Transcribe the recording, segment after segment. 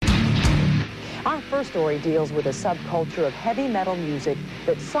first story deals with a subculture of heavy metal music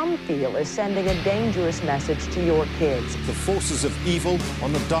that some feel is sending a dangerous message to your kids. The forces of evil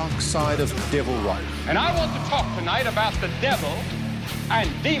on the dark side of Devil Ride. And I want to talk tonight about the devil and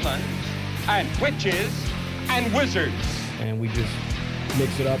demons and witches and wizards. And we just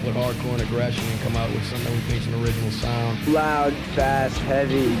mix it up with hardcore and aggression and come out with something we think's an original sound. Loud, fast,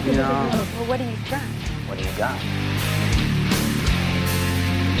 heavy, you know. Well, what do you got? What do you got?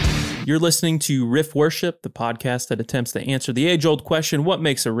 You're listening to Riff Worship, the podcast that attempts to answer the age-old question, what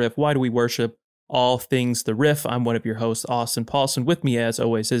makes a riff? Why do we worship all things the riff? I'm one of your hosts, Austin Paulson. With me, as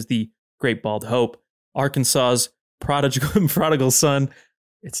always, is the Great Bald Hope, Arkansas's prodigal son.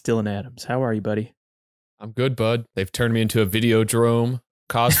 It's Dylan Adams. How are you, buddy? I'm good, bud. They've turned me into a Videodrome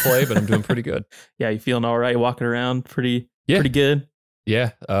cosplay, but I'm doing pretty good. Yeah, you feeling all right? Walking around pretty good?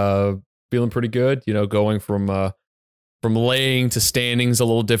 Yeah, feeling pretty good. You know, going from laying to standing's a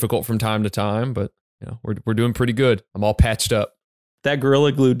little difficult from time to time, but you know, we're doing pretty good. I'm all patched up. That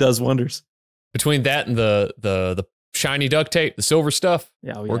Gorilla Glue does wonders. Between that and the shiny duct tape, the silver stuff,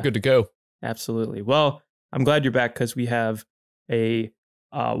 we're good to go. Absolutely. Well, I'm glad you're back because we have a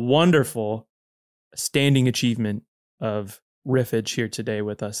wonderful standing achievement of riffage here today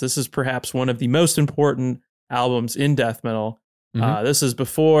with us. This is perhaps one of the most important albums in death metal. Mm-hmm. This is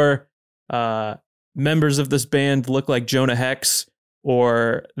before members of this band look like Jonah Hex,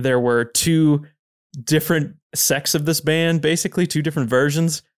 or there were two different sects of this band, basically two different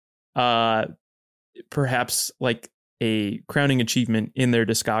versions. Perhaps like a crowning achievement in their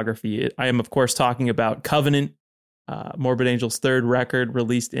discography. I am, of course, talking about Covenant, Morbid Angel's third record,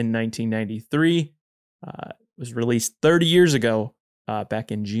 released in 1993. It was released 30 years ago,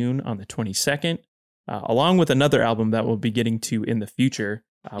 back in June on the 22nd, along with another album that we'll be getting to in the future.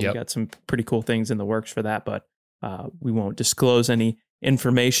 We got some pretty cool things in the works for that, but we won't disclose any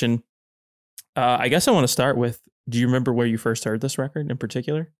information. I guess I want to start with, do you remember where you first heard this record in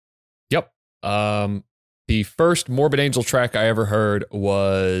particular? Yep. The first Morbid Angel track I ever heard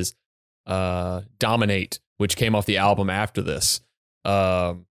was Dominate, which came off the album after this.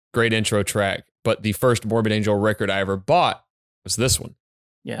 Great intro track. But the first Morbid Angel record I ever bought was this one.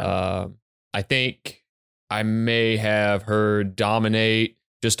 Yeah. I think I may have heard Dominate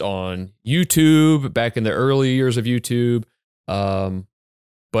just on YouTube back in the early years of YouTube.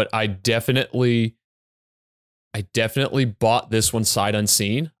 But I definitely bought this one sight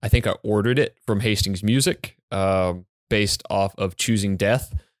unseen. I think I ordered it from Hastings Music, based off of Choosing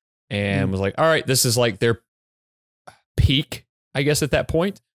Death, and was like, all right, this is like their peak, I guess, at that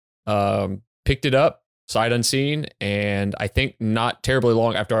point. Picked it up sight unseen, and I think not terribly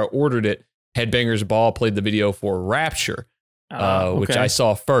long after I ordered it, Headbangers Ball played the video for Rapture, which I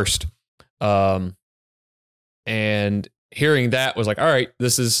saw first. And hearing that was like, all right,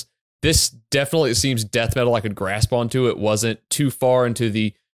 this definitely seems death metal I could grasp onto. It wasn't too far into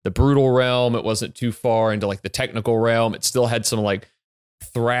the brutal realm. It wasn't too far into like the technical realm. It still had some like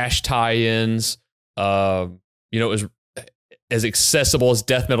thrash tie-ins. It was as accessible as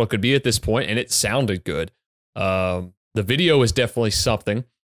death metal could be at this point, and it sounded good. The video was definitely something.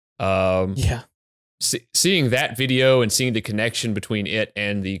 Seeing that video and seeing the connection between it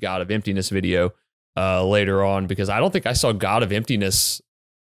and the God of Emptiness video later on, because I don't think I saw God of Emptiness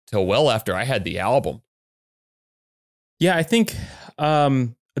till well after I had the album. Yeah, I think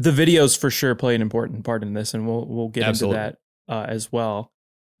the videos for sure play an important part in this, and we'll get into that as well.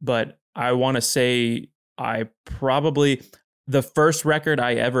 But I want to say the first record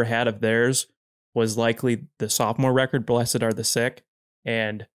I ever had of theirs was likely the sophomore record, Blessed Are the Sick.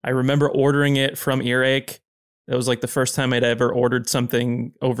 And I remember ordering it from Earache. That was like the first time I'd ever ordered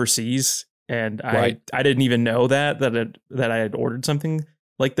something overseas. And I didn't even know that I had ordered something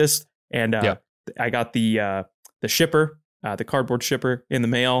like this. And I got the shipper, the cardboard shipper in the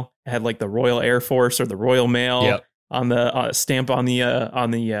mail. It had like the Royal Air Force or the Royal Mail on the stamp on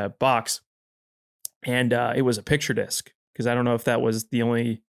the box. And it was a picture disc, because I don't know if that was the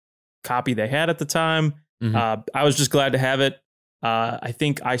only copy they had at the time. Mm-hmm. I was just glad to have it. I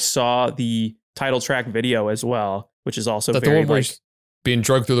think I saw the title track video as well, which is also very, the one where he's being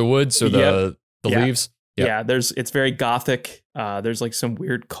drugged through the woods or the leaves. Yep. Yeah, it's very gothic. There's like some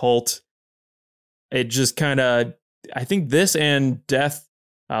weird cult. It just kind of, I think this and Death,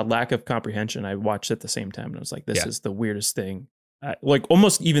 Lack of Comprehension, I watched at the same time, and I was like, this is the weirdest thing. Like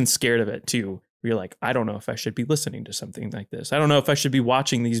almost even scared of it too. You're like, I don't know if I should be listening to something like this. I don't know if I should be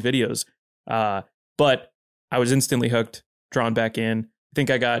watching these videos. But I was instantly hooked, drawn back in. I think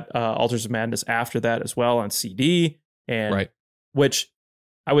I got Altars of Madness after that as well on CD, and which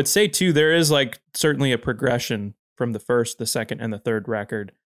I would say too, there is like certainly a progression from the first, the second, and the third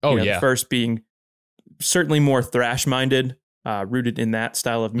record. The first being certainly more thrash minded, rooted in that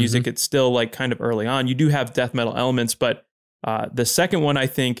style of music. It's still like kind of early on. You do have death metal elements, but the second one, I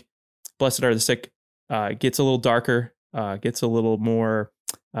think, Blessed Are the Sick, gets a little darker, gets a little more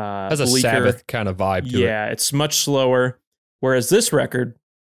has a bleaker. Sabbath kind of vibe to it. Yeah, it's much slower. Whereas this record,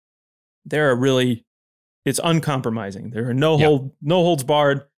 it's uncompromising. There are no holds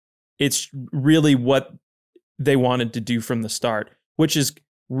barred. It's really what they wanted to do from the start, which is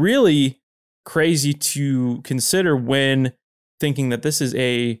really crazy to consider when thinking that this is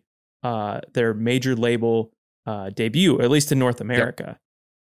their major label debut, at least in North America. Yep.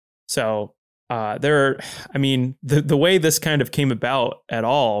 So the way this kind of came about at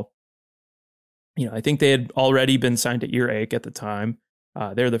all, I think they had already been signed to Earache at the time.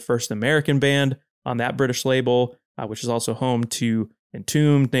 They're the first American band on that British label, which is also home to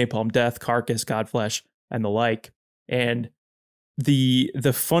Entombed, Napalm Death, Carcass, Godflesh, and the like. And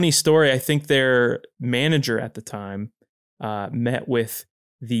the funny story, I think their manager at the time met with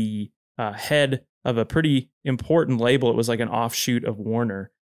the head of a pretty important label. It was like an offshoot of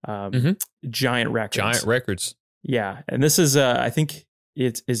Warner, Giant Records. Giant Records. Yeah. And this is, I think,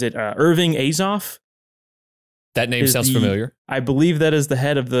 is it Irving Azoff? That name sounds familiar. I believe that is the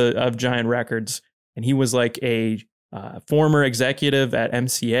head of Giant Records. And he was like a former executive at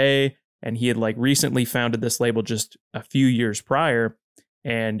MCA. And he had like recently founded this label just a few years prior.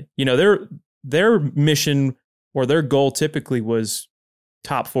 And, their mission or their goal typically was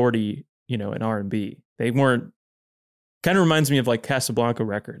top 40, in R&B. They weren't, kind of reminds me of like Casablanca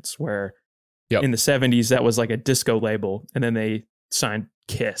Records, where in the 70s, that was like a disco label. And then they signed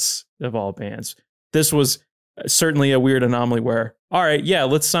Kiss of all bands. This was certainly a weird anomaly where, all right,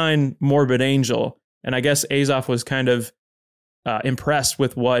 let's sign Morbid Angel. And I guess Azoff was kind of impressed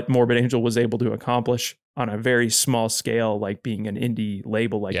with what Morbid Angel was able to accomplish on a very small scale, like being an indie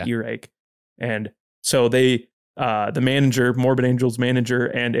label like Earache. And so they, the manager, Morbid Angel's manager,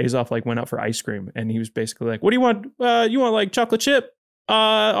 and Azoff like went out for ice cream, and he was basically like, "What do you want? You want like chocolate chip?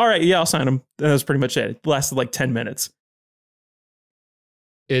 All right, I'll sign him." That was pretty much it. It lasted like 10 minutes.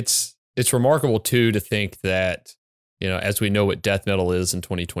 It's remarkable too to think that, as we know what death metal is in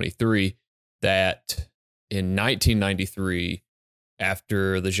 2023, that in 1993,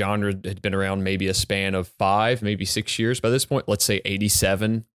 after the genre had been around maybe a span of 5, maybe 6 years by this point, let's say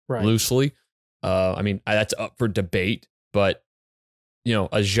 87 loosely. That's up for debate, but a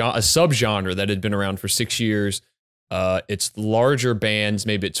subgenre that had been around for 6 years, its larger bands,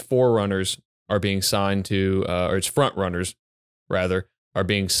 maybe its forerunners are being signed to, or its front runners rather, are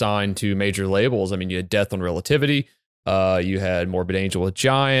being signed to major labels. I mean, you had Death on Relativity, you had Morbid Angel with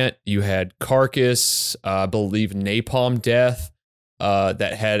Giant, you had Carcass, I believe Napalm Death,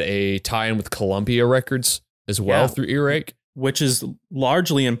 that had a tie-in with Columbia Records as well through Earache, which is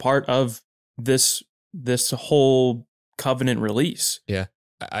largely in part of this whole Covenant release. Yeah,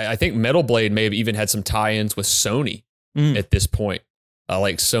 I think Metal Blade may have even had some tie-ins with Sony at this point,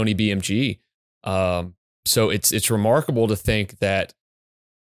 like Sony BMG. So it's remarkable to think that.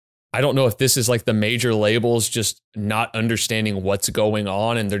 I don't know if this is like the major labels just not understanding what's going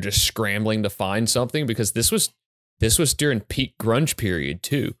on and they're just scrambling to find something, because this was during peak grunge period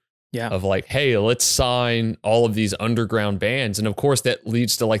too. Yeah. Of like, hey, let's sign all of these underground bands. And of course that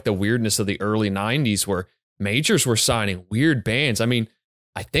leads to like the weirdness of the early 90s where majors were signing weird bands. I mean,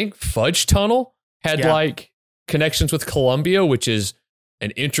 I think Fudge Tunnel had like connections with Columbia, which is an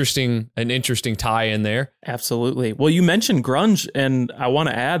interesting tie in there. Absolutely. Well, you mentioned grunge, and I want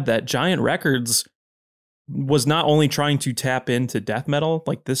to add that Giant Records was not only trying to tap into death metal,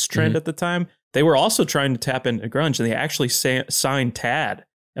 like this trend at the time, they were also trying to tap into grunge, and they actually signed Tad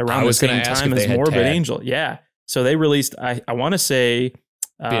around the same time as Morbid Angel. Yeah. So they released, I want to say,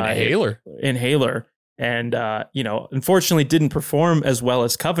 Inhaler. And, unfortunately didn't perform as well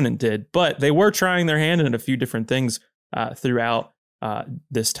as Covenant did, but they were trying their hand in a few different things throughout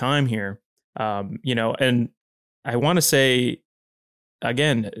this time here, and I want to say,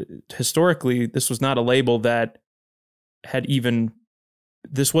 again, historically, this was not a label that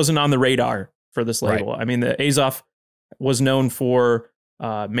this wasn't on the radar for this label. Right. I mean, the Azoff was known for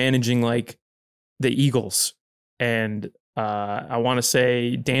managing like the Eagles, and I want to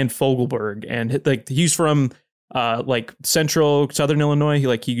say Dan Fogelberg, and like he's from like southern Illinois.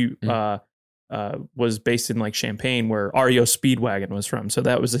 He was based in like Champaign, where REO Speedwagon was from. So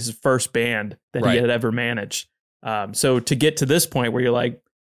that was his first band that he had ever managed. So to get to this point where you're like,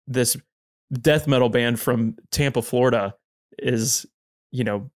 this death metal band from Tampa, Florida is,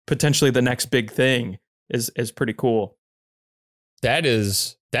 potentially the next big thing is pretty cool.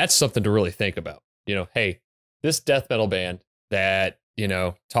 That's something to really think about. Hey, this death metal band that,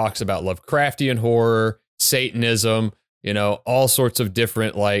 talks about Lovecraftian horror, Satanism, all sorts of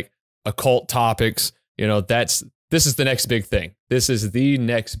different like occult topics. This is the next big thing. This is the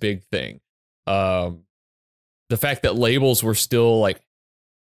next big thing. The fact that labels were still like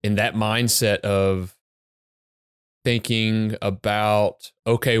in that mindset of thinking about,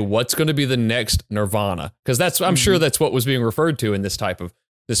 okay, what's going to be the next Nirvana? Because I'm sure that's what was being referred to in this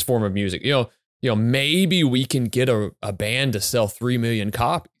form of music. Maybe we can get a band to sell 3 million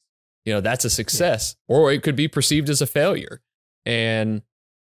copies. That's a success, or it could be perceived as a failure. And,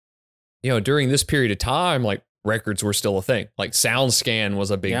 during this period of time, like records were still a thing. Like SoundScan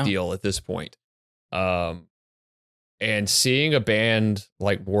was a big deal at this point. And seeing a band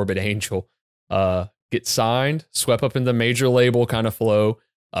like Morbid Angel get signed, swept up in the major label kind of flow,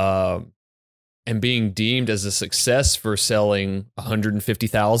 and being deemed as a success for selling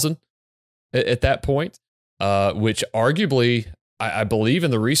 150,000 at that point, which arguably, I believe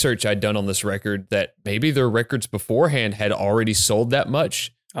in the research I'd done on this record that maybe their records beforehand had already sold that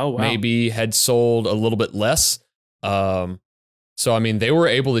much. Oh, wow. Maybe had sold a little bit less. So, I mean, they were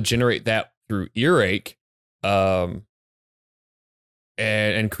able to generate that through Earache,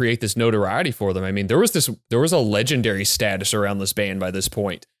 and create this notoriety for them. I mean, there was a legendary status around this band by this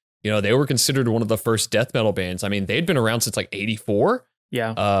point. They were considered one of the first death metal bands. I mean, they'd been around since like 84.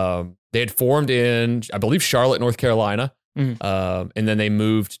 Yeah. They had formed in, I believe, Charlotte, North Carolina. And then they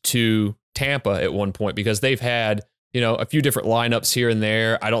moved to Tampa at one point because they've had, a few different lineups here and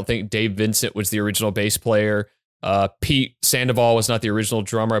there. I don't think Dave Vincent was the original bass player. Pete Sandoval was not the original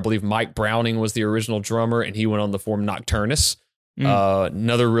drummer. I believe Mike Browning was the original drummer, and he went on to form Nocturnus.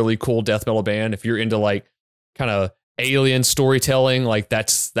 Another really cool death metal band. If you're into like kind of alien storytelling, like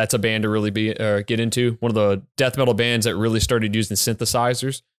that's a band to really get into. One of the death metal bands that really started using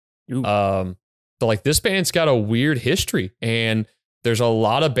synthesizers. So like this band's got a weird history, and there's a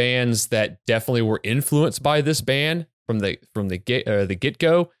lot of bands that definitely were influenced by this band from the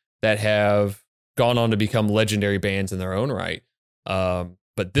get-go that have gone on to become legendary bands in their own right.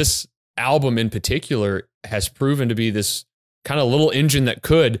 But this album in particular has proven to be this kind of little engine that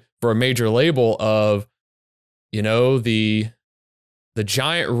could for a major label of, the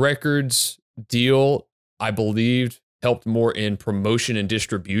Giant Records deal, I believe, helped more in promotion and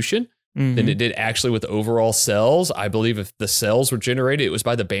distribution than it did actually with overall sales. I believe if the sales were generated, it was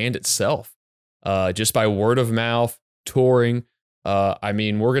by the band itself, just by word of mouth, touring. I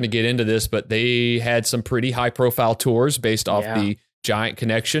mean, we're going to get into this, but they had some pretty high profile tours based off the Giant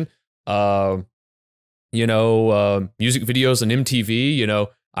connection. Music videos on MTV,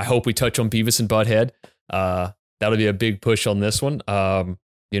 I hope we touch on Beavis and Butthead. That'll be a big push on this one. The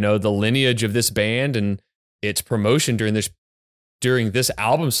lineage of this band and its promotion during this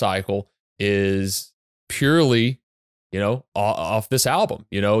album cycle is purely, off this album.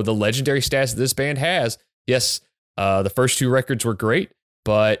 The legendary status that this band has. Yes, the first two records were great,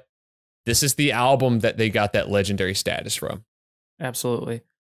 but this is the album that they got that legendary status from. Absolutely.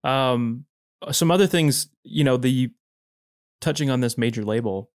 Some other things, the touching on this major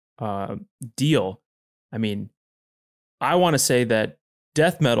label deal. I mean, I want to say that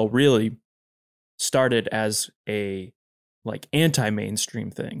death metal really started as a like anti-mainstream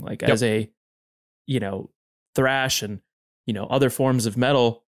thing, like as a, thrash and, other forms of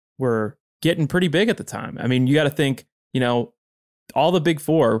metal were getting pretty big at the time. I mean, you got to think, all the big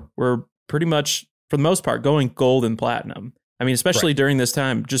four were pretty much, for the most part, going gold and platinum. I mean, especially during this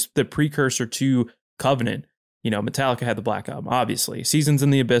time, just the precursor to Covenant. Metallica had the Black Album, obviously. Seasons in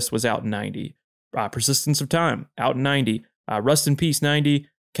the Abyss was out in 90. Persistence of Time, out in 90. Rust in Peace, 90.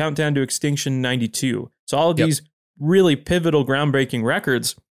 Countdown to Extinction, 92. So all of these really pivotal, groundbreaking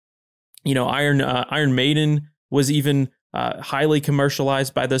records. Iron Maiden was even highly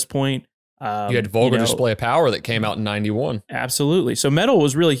commercialized by this point. You had Vulgar Display of Power that came out in 91. Absolutely. So metal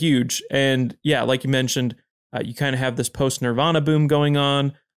was really huge. And yeah, like you mentioned, you kind of have this post-Nirvana boom going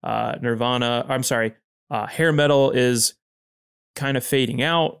on. Hair metal is kind of fading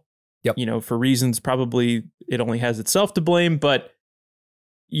out, for reasons probably it only has itself to blame. But,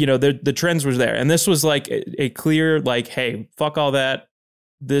 the trends was there. And this was like a clear, like, hey, fuck all that.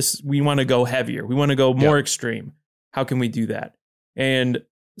 We want to go heavier. We want to go more extreme. How can we do that? And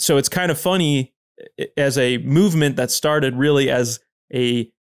so it's kind of funny as a movement that started really as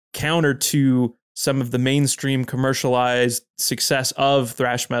a counter to some of the mainstream commercialized success of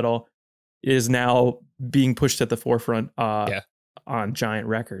thrash metal is now being pushed at the forefront on Giant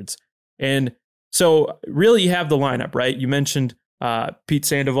Records. And so really you have the lineup, right? You mentioned Pete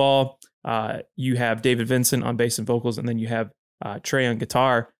Sandoval, you have David Vincent on bass and vocals, and then you have Trey on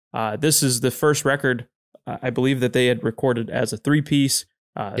guitar. This is the first record I believe that they had recorded as a 3-piece.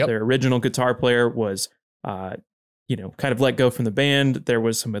 Their original guitar player was, kind of let go from the band. There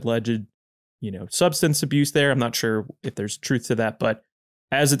was some alleged, substance abuse there. I'm not sure if there's truth to that, but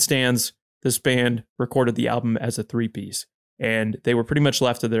as it stands, this band recorded the album as a 3-piece, and they were pretty much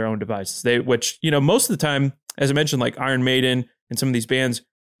left to their own devices. Which most of the time, as I mentioned, like Iron Maiden and some of these bands,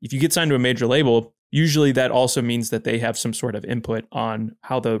 if you get signed to a major label, usually that also means that they have some sort of input on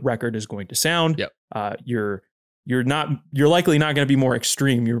how the record is going to sound. Yep. You're likely not going to be more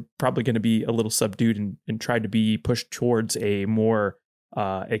extreme. You're probably going to be a little subdued and try to be pushed towards a more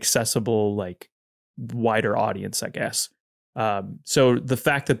accessible, like wider audience, I guess. So the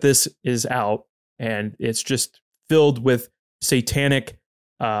fact that this is out and it's just filled with satanic,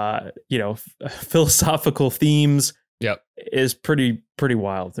 philosophical themes, is pretty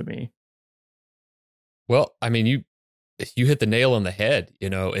wild to me. Well, I mean, you hit the nail on the head.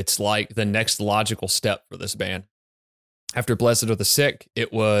 It's like the next logical step for this band. After Blessed Are the Sick,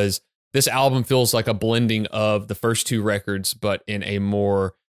 this album feels like a blending of the first 2 records, but in a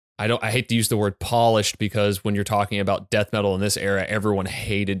more, I hate to use the word polished, because when you're talking about death metal in this era, everyone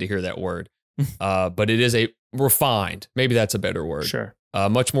hated to hear that word. But it is a refined, maybe that's a better word. Sure.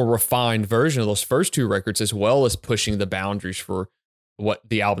 Much more refined version of those first 2 records, as well as pushing the boundaries for what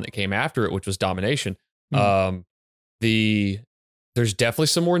the album that came after it, which was Domination. There's definitely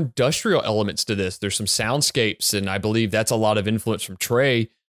some more industrial elements to this. There's some soundscapes, and I believe that's a lot of influence from Trey,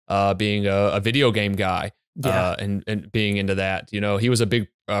 being a video game guy, and being into that. He was a big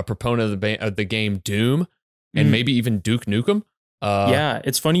proponent of the game Doom, and maybe even Duke Nukem.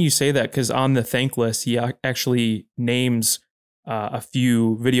 It's funny you say that, because on the thank list, he actually names a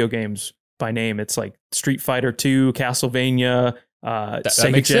few video games by name. It's like Street Fighter 2, Castlevania,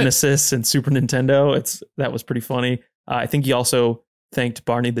 Sega Genesis, and Super Nintendo. That was pretty funny. I think he also thanked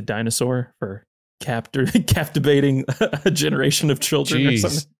Barney the dinosaur for captivating a generation of children. Or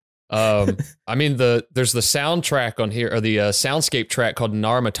something. I mean, there's the soundtrack on here, or the soundscape track called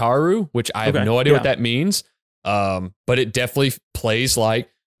Narmataru, which I have no idea what that means. But it definitely plays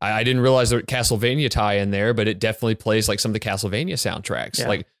like, I didn't realize there was Castlevania tie in there, but it definitely plays like some of the Castlevania soundtracks,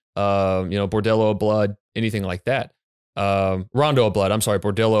 like Bordello of Blood, anything like that. Rondo of Blood. I'm sorry,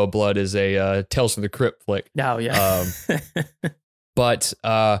 Bordello of Blood is a Tales from the Crypt flick. Oh yeah. But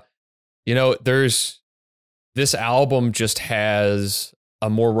there's this album just has a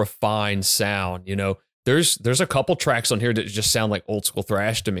more refined sound. There's a couple tracks on here that just sound like old school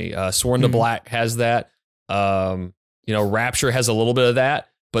thrash to me. Sworn to Black has that. Rapture has a little bit of that.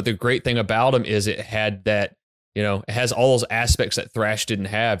 But the great thing about them is it had that. It has all those aspects that thrash didn't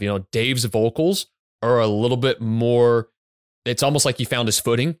have. Dave's vocals are a little bit more, it's almost like he found his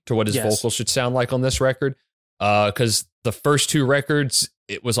footing to what his vocals should sound like on this record. Because the first 2 records,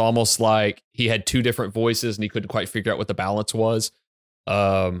 it was almost like he had 2 different voices and he couldn't quite figure out what the balance was.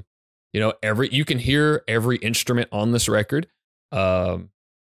 You can hear every instrument on this record. Pete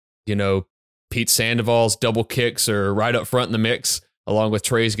Sandoval's double kicks are right up front in the mix, along with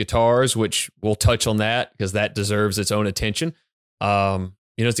Trey's guitars, which we'll touch on that because that deserves its own attention.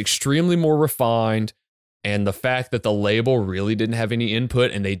 It's extremely more refined, and the fact that the label really didn't have any input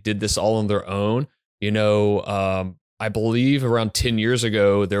and they did this all on their own. I believe around 10 years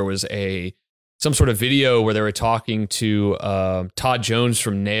ago, there was some sort of video where they were talking to Todd Jones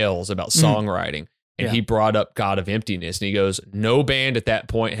from Nails about songwriting, and he brought up God of Emptiness, and he goes, no band at that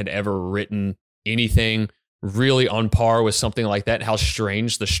point had ever written anything really on par with something like that, and how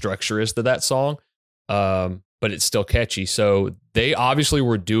strange the structure is to that song. But it's still catchy. So they obviously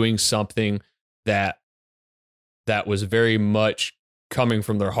were doing something that was very much coming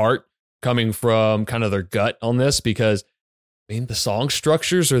from their heart, coming from kind of their gut on this, because the song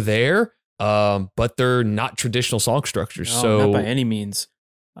structures are there, but they're not traditional song structures. No, so not by any means.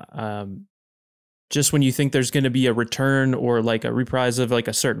 Just when you think there's going to be a return or like a reprise of like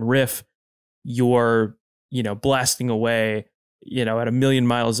a certain riff, you're, blasting away, at 1,000,000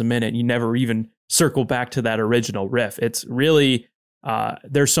 miles a minute. You never even circle back to that original riff. It's really,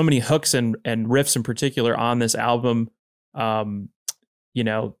 there's so many hooks and riffs in particular on this album. Do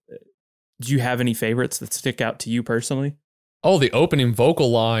you have any favorites that stick out to you personally? Oh, the opening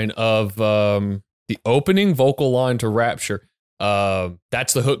vocal line to Rapture.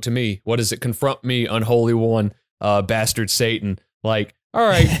 That's the hook to me. What is it? Confront me, unholy one, bastard Satan. Like, all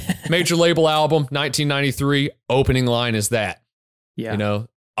right, major label album, 1993. Opening line is that. Yeah.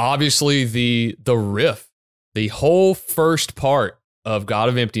 Obviously the riff, the whole first part of God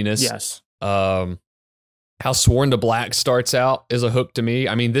of Emptiness. Yes. How Sworn to Black starts out is a hook to me.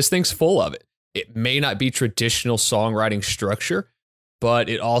 This thing's full of it. It may not be traditional songwriting structure, but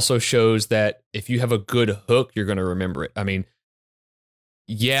it also shows that if you have a good hook, you're going to remember it. I mean,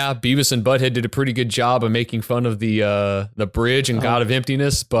 yeah, Beavis and Butthead did a pretty good job of making fun of the bridge and God of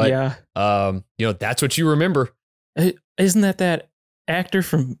Emptiness, but that's what you remember. Isn't that actor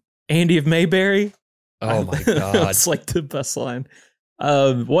from Andy of Mayberry? Oh my God. It's like the best line.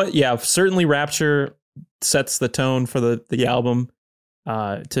 Certainly Rapture sets the tone for the album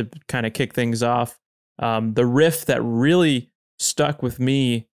to kind of kick things off. The riff that really stuck with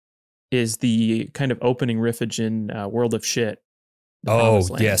me is the kind of opening riffage in World of Shit.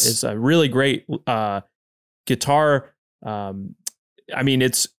 Yes. It's a really great guitar. I mean,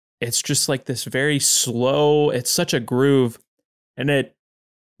 it's just like this very slow, it's such a groove. And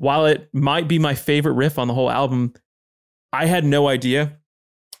while it might be my favorite riff on the whole album, I had no idea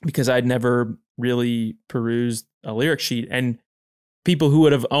because I'd never really perused a lyric sheet. And people who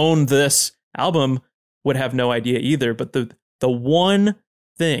would have owned this album would have no idea either. But the one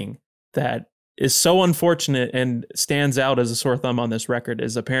thing that is so unfortunate and stands out as a sore thumb on this record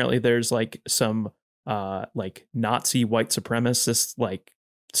is apparently there's like some like Nazi white supremacist like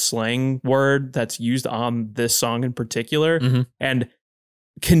slang word that's used on this song in particular, and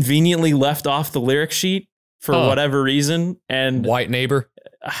conveniently left off the lyric sheet for whatever reason. And white neighbor.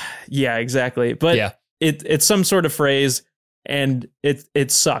 Yeah, exactly. But it's some sort of phrase, and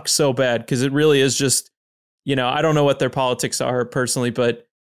it sucks so bad because it really is just, I don't know what their politics are personally, but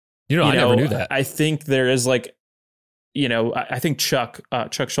I never knew that. I think there is like, I think Chuck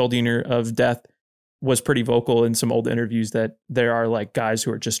Schuldiner of Death was pretty vocal in some old interviews that there are like guys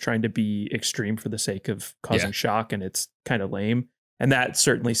who are just trying to be extreme for the sake of causing shock, and it's kind of lame. And that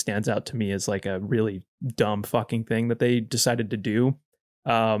certainly stands out to me as like a really dumb fucking thing that they decided to do.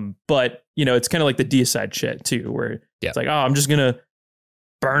 But it's kind of like the deicide shit too, where it's like, oh, I'm just going to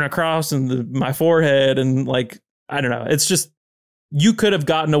burn a cross in my forehead. And like, I don't know. It's just, you could have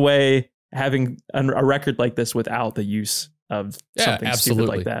gotten away having a record like this without the use of something stupid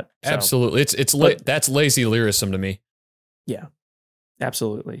like that. So, absolutely. That's lazy lyricism to me. Yeah,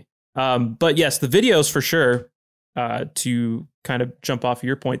 absolutely. But yes, the videos for sure, to kind of jump off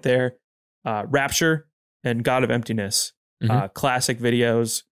your point there, Rapture and God of Emptiness, classic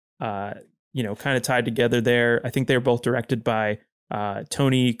videos, kind of tied together there. I think they were both directed by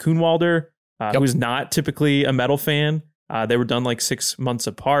Tony Kuhnwalder, who's not typically a metal fan. They were done like 6 months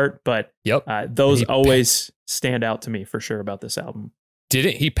apart, but those always stand out to me for sure about this album.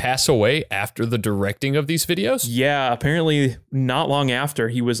 Didn't he pass away after the directing of these videos? Yeah, apparently not long after.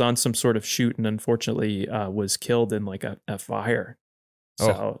 He was on some sort of shoot and unfortunately was killed in like a fire.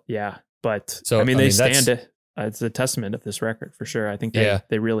 So, they stand it's a testament of this record for sure. I think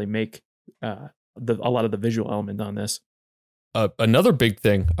they really make a lot of the visual element on this. Another big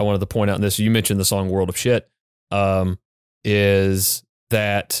thing I wanted to point out in this, you mentioned the song World of Shit, is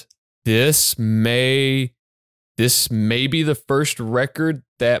that this may be the first record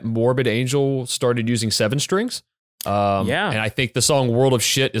that Morbid Angel started using 7 strings. And I think the song World of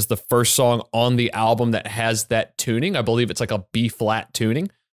Shit is the first song on the album that has that tuning. I believe it's like a B flat tuning.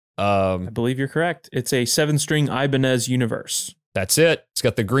 I believe you're correct. It's a 7-string Ibanez Universe. That's it. It's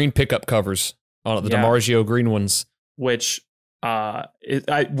got the green pickup covers on it, the DiMarzio green ones. Which I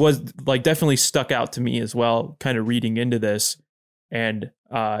was like definitely stuck out to me as well, kind of reading into this, and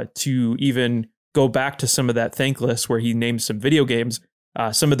to even go back to some of that thank list where he names some video games.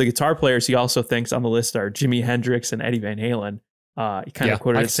 Some of the guitar players he also thanks on the list are Jimi Hendrix and Eddie Van Halen. He kind of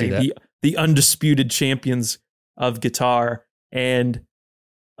quoted as saying the undisputed champions of guitar. And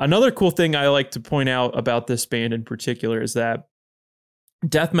another cool thing I like to point out about this band in particular is that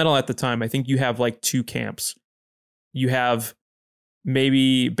death metal at the time, I think you have like 2 camps. You have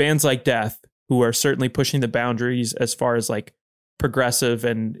maybe bands like Death, who are certainly pushing the boundaries as far as like progressive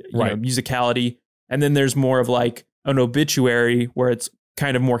and musicality. And then there's more of like an Obituary where it's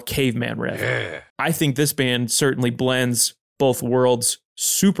kind of more caveman riff. Yeah. I think this band certainly blends both worlds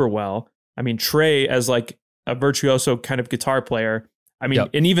super well. I mean, Trey as like a virtuoso kind of guitar player. I mean,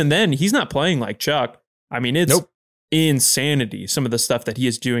 and even then he's not playing like Chuck. I mean, it's insanity. Some of the stuff that he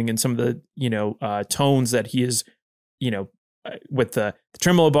is doing and some of the, tones that he is, with the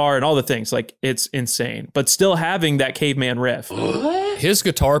tremolo bar and all the things, like it's insane, but still having that caveman riff. His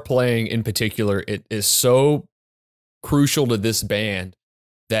guitar playing in particular, it is so crucial to this band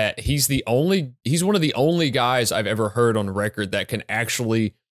that he's one of the only guys I've ever heard on record that can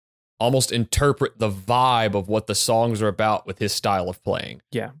actually almost interpret the vibe of what the songs are about with his style of playing.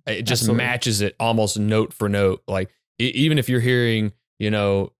 Yeah. It just matches it almost note for note. Like even if you're hearing,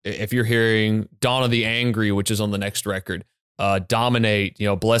 if you're hearing Dawn of the Angry, which is on the next record, Dominate,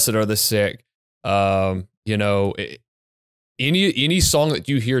 Blessed Are the Sick, any song that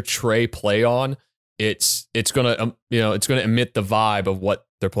you hear Trey play on, it's gonna it's gonna emit the vibe of what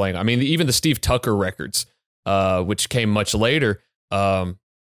they're playing. I mean, even the Steve Tucker records, which came much later,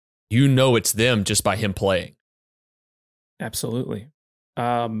 it's them just by him playing. Absolutely.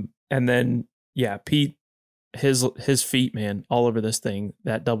 And then Pete, his feet, man, all over this thing.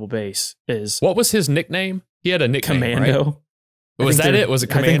 That double bass is. What was his nickname? He had a nickname. Commando. Right? Was that it? Was it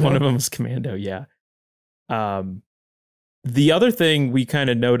Commando? I think one of them was Commando. Yeah. The other thing we kind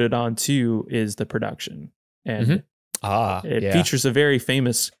of noted on too is the production, and it features a very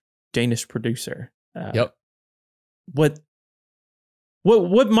famous Danish producer. Yep.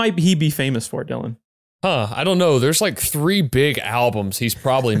 What might he be famous for, Dylan? I don't know. There's like 3 big albums he's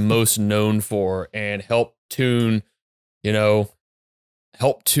probably most known for, and helped tune one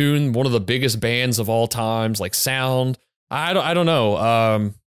of the biggest bands of all times, like Sound. I don't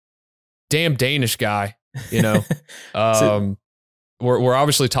know. Damn Danish guy, We're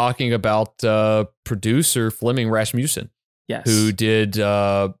obviously talking about producer Flemming Rasmussen, yes, who did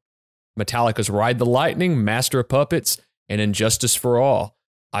Metallica's Ride the Lightning, Master of Puppets, and Injustice for All.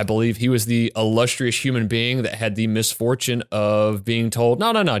 I believe he was the illustrious human being that had the misfortune of being told,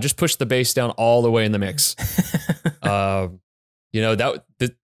 no, just push the bass down all the way in the mix. That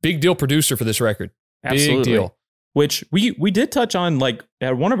the big deal producer for this record. Absolutely. Big deal. Which we did touch on like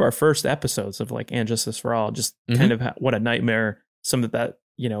at one of our first episodes of like And Justice for All, just kind of what a nightmare some of that,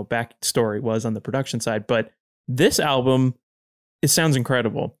 backstory was on the production side. But this album, it sounds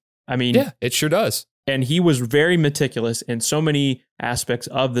incredible. I mean, yeah, it sure does. And he was very meticulous in so many aspects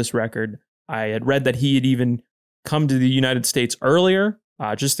of this record. I had read that he had even come to the United States earlier,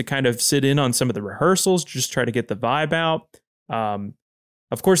 just to kind of sit in on some of the rehearsals, just try to get the vibe out.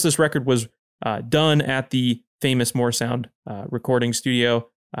 Of course, this record was done at the famous Moorsound recording studio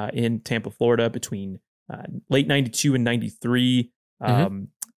in Tampa, Florida, between late 92 and 93.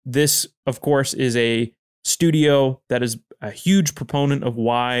 This, of course, is a studio that is a huge proponent of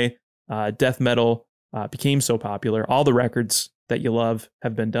why death metal became so popular. All the records that you love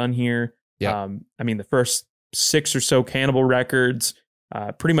have been done here. Yeah. I mean, the first 6 or so Cannibal records,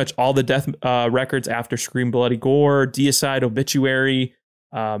 pretty much all the death records after Scream Bloody Gore, Deicide, Obituary.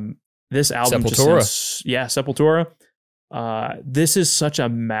 This album Sepultura. This is such a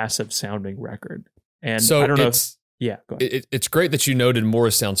massive sounding record. And so I don't know. Go ahead. It's great that you noted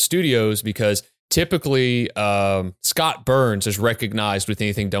Morrisound Studios, because typically Scott Burns is recognized with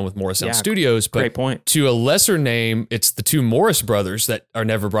anything done with Morrisound Studios. But great point. To a lesser name, it's the 2 Morris brothers that are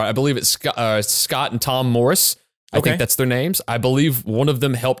never brought. I believe it's Scott and Tom Morris. I think that's their names. I believe one of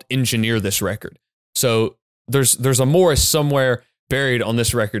them helped engineer this record. So there's a Morris somewhere buried on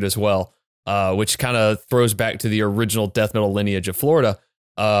this record as well, which kind of throws back to the original death metal lineage of Florida.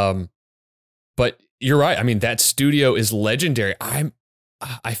 But you're right. I mean, that studio is legendary. I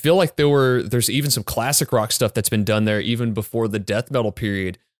feel like there's even some classic rock stuff that's been done there even before the death metal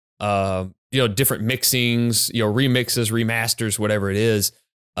period. Different mixings, remixes, remasters, whatever it is.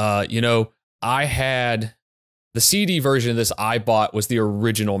 I had the CD version of this I bought was the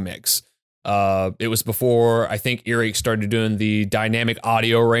original mix. It was before I think Earache started doing the dynamic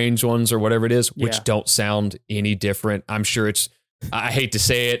audio range ones or whatever it is, which don't sound any different. I'm sure I hate to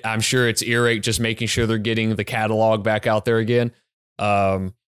say it, I'm sure it's Earache just making sure they're getting the catalog back out there again.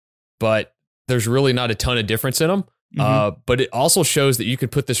 But there's really not a ton of difference in them. But it also shows that you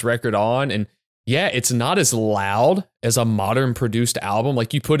could put this record on and it's not as loud as a modern produced album.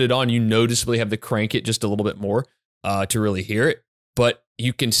 Like you put it on, you noticeably have to crank it just a little bit more to really hear it. But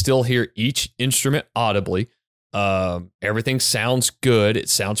you can still hear each instrument audibly. Everything sounds good. It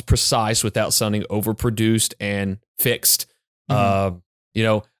sounds precise without sounding overproduced and fixed.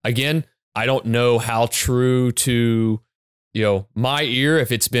 Again, I don't know how true to, my ear,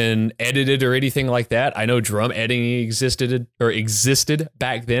 if it's been edited or anything like that. I know drum editing existed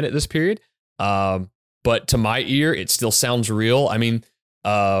back then at this period. But to my ear, it still sounds real. I mean,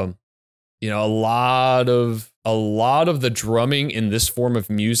 a lot of the drumming in this form of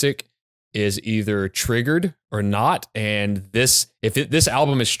music is either triggered or not. And this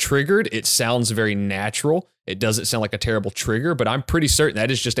album is triggered, it sounds very natural. It doesn't sound like a terrible trigger, but I'm pretty certain that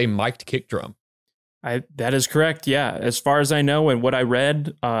is just a mic'd kick drum. That is correct. Yeah. As far as I know, and what I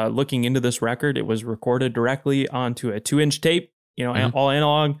read, looking into this record, it was recorded directly onto a 2-inch tape, all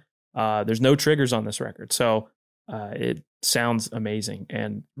analog. There's no triggers on this record. So it sounds amazing.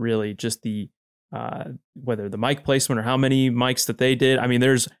 And really just whether the mic placement or how many mics that they did. I mean,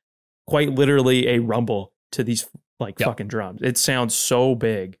 there's quite literally a rumble to these fucking drums. It sounds so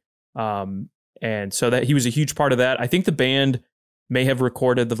big. And so that he was a huge part of that. I think the band may have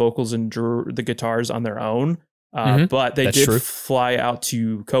recorded the vocals and the guitars on their own. But they That's did true. fly out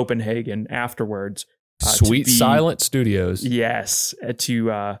to Copenhagen afterwards. Sweet Silent Studios. Yes,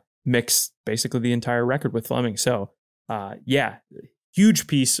 to mix basically the entire record with Fleming. So, huge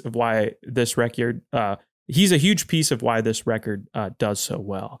piece of why this record, he's a huge piece of why this record does so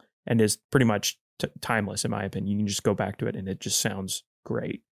well and is pretty much timeless, in my opinion. You can just go back to it and it just sounds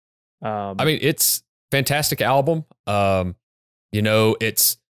great. I mean, it's fantastic album.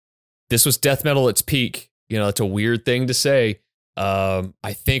 This was death metal at its peak. It's a weird thing to say.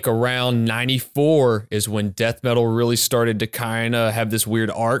 I think around 94 is when death metal really started to kind of have this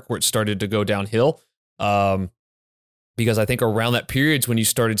weird arc where it started to go downhill. Because I think around that period is when you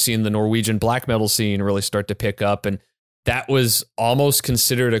started seeing the Norwegian black metal scene really start to pick up. And that was almost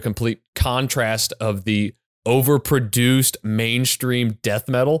considered a complete contrast of the overproduced mainstream death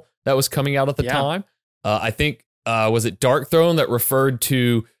metal that was coming out at the time. I think, was it Dark Throne that referred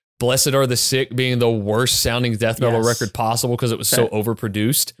to Blessed Are the Sick being the worst sounding death metal record possible because it was so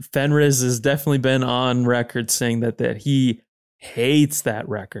overproduced? Fenriz has definitely been on record saying that he hates that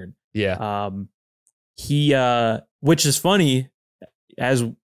record. Yeah. Which is funny, as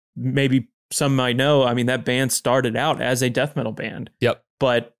maybe some might know. I mean, that band started out as a death metal band. Yep.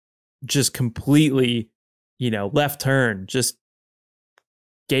 But just completely, left turn, just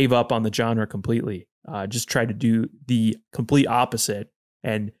gave up on the genre completely. Just tried to do the complete opposite.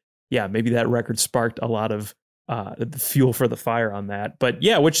 And maybe that record sparked a lot of the fuel for the fire on that. But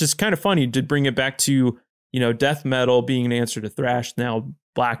which is kind of funny to bring it back to, death metal being an answer to thrash, now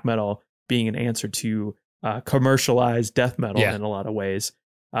black metal being an answer to commercialized death metal in a lot of ways.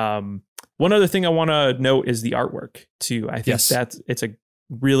 One other thing I want to note is the artwork too. I think it's a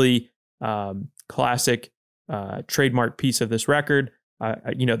really classic trademark piece of this record.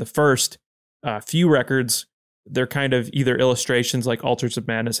 The first few records, they're kind of either illustrations, like Altars of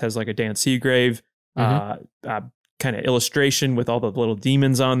Madness has like a Dan Seagrave kind of illustration with all the little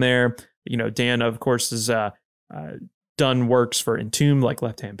demons on there. Dan, of course, has done works for Entomb, like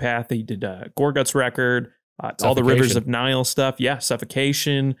Left Hand Path. He did a Gorguts record, all the Rivers of Nile stuff. Yeah,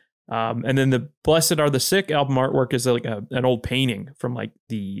 Suffocation. And then the Blessed Are the Sick album artwork is like an old painting from like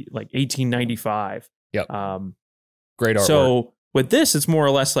 1895. Yep. Great artwork. So with this, it's more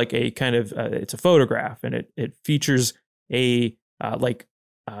or less like a kind of it's a photograph, and it features a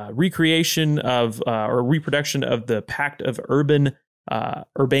recreation of or reproduction of the Pact of Urbane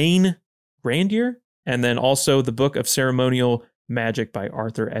Grandeur, and then also the Book of Ceremonial Magic by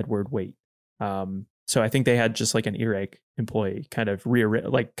Arthur Edward Waite. So I think they had just like an earache employee kind of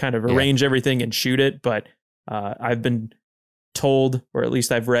arrange everything and shoot it. But I've been told, or at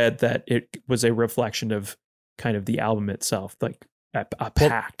least I've read, that it was a reflection of kind of the album itself, like a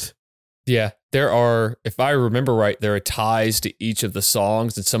pact. Yeah, there are, if I remember right, there are ties to each of the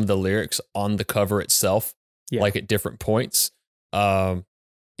songs and some of the lyrics on the cover itself, like at different points. When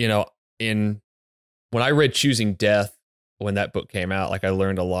I read Choosing Death, when that book came out, like I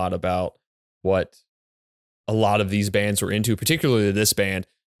learned a lot about what a lot of these bands were into, particularly this band,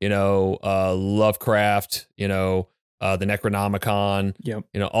 Lovecraft, the Necronomicon,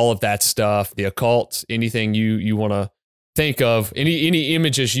 all of that stuff, the occult, anything you want to think of, any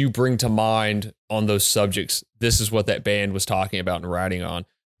images you bring to mind on those subjects. This is what that band was talking about and writing on.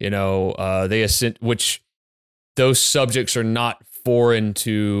 Which those subjects are not foreign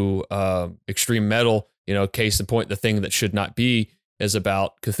to extreme metal. Case in point, The Thing That Should Not Be is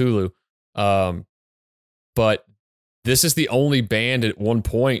about Cthulhu. But this is the only band at one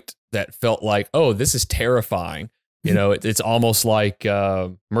point that felt like, oh, this is terrifying. It's almost like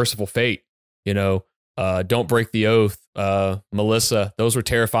Merciful Fate, Don't Break the Oath, Melissa. Those were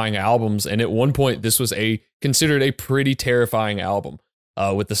terrifying albums. And at one point, this was considered a pretty terrifying album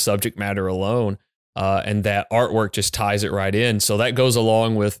with the subject matter alone. And that artwork just ties it right in. So that goes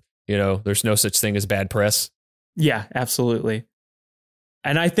along with, there's no such thing as bad press. Yeah, absolutely.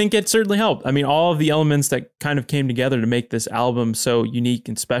 And I think it certainly helped. I mean, all of the elements that kind of came together to make this album so unique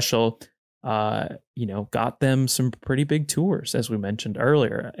and special, got them some pretty big tours, as we mentioned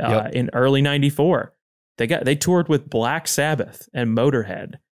earlier. In early '94, they toured with Black Sabbath and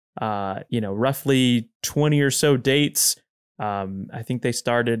Motorhead. Roughly 20 or so dates. I think they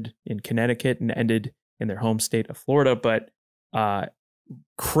started in Connecticut and ended in their home state of Florida. But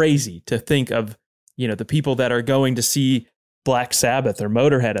crazy to think of, the people that are going to see Black Sabbath or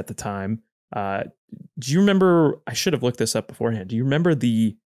Motorhead at the time. Do you remember? I should have looked this up beforehand. Do you remember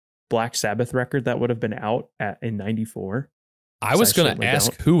the Black Sabbath record that would have been out in '94? I was going to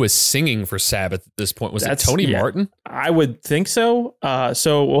ask who was singing for Sabbath at this point. Was it Tony Martin? I would think so.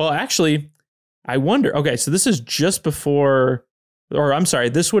 Actually, I wonder. Okay, so this is just before, or I'm sorry,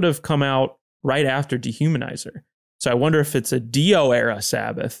 this would have come out right after Dehumanizer. So I wonder if it's a Dio era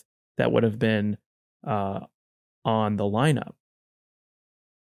Sabbath that would have been on the lineup.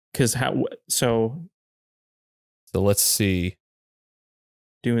 Because so let's see.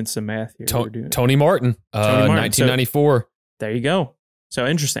 Doing some math here. Tony Martin, 1994. So, there you go. So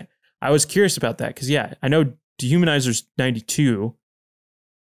interesting. I was curious about that because, yeah, I know Dehumanizer's 92.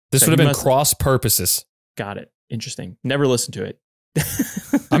 This would have been cross purposes. Got it. Interesting. Never listened to it.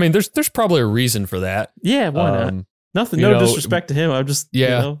 I mean, there's probably a reason for that. Yeah, why not? Nothing. No disrespect to him. I'm just,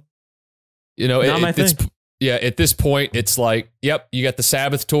 not my thing. At this point, it's like, yep, you got the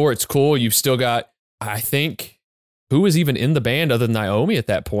Sabbath tour. It's cool. You've still got, I think, who was even in the band other than Naomi at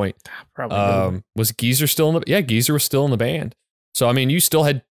that point? Probably. Was Geezer still in the? Yeah, Geezer was still in the band. So I mean, you still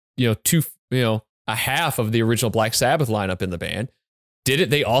had a half of the original Black Sabbath lineup in the band.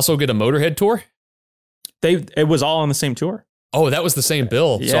 They also get a Motorhead tour? It was all on the same tour. Oh, that was the same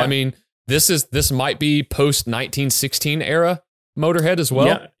bill. Yeah. So I mean, this might be post 1916 era Motorhead as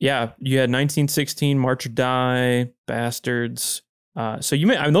well. Yeah. You had 1916, March or Die, Bastards. So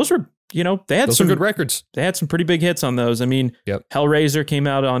those were. They had some good records. They had some pretty big hits on those. I mean, Hellraiser came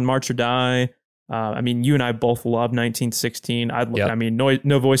out on March or Die. You and I both love 1916.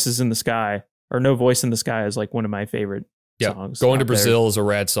 No Voices in the Sky or No Voice in the Sky is like one of my favorite songs. Going to Brazil is a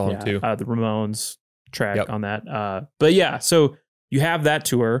rad song too. The Ramones track on that. But yeah, so you have that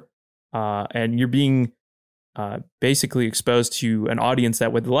tour, and you're being basically exposed to an audience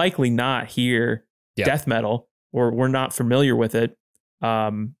that would likely not hear death metal or were not familiar with it.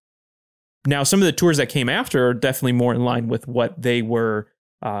 Now, some of the tours that came after are definitely more in line with what they were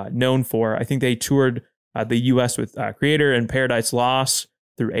known for. I think they toured the U.S. with Creator and Paradise Lost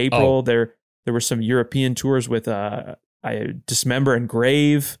through April. Oh. There were some European tours with Dismember and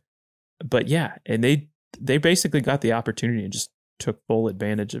Grave. But yeah, and they basically got the opportunity and just took full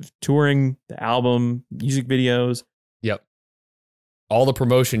advantage of touring, the album, music videos. Yep. All the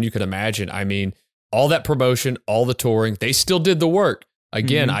promotion you could imagine. I mean, all that promotion, all the touring, they still did the work.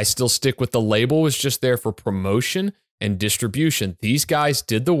 Again, I still stick with the label was just there for promotion and distribution. These guys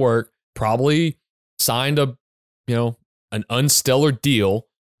did the work, probably signed an unstellar deal.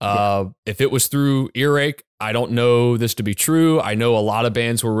 If it was through Earache, I don't know this to be true. I know a lot of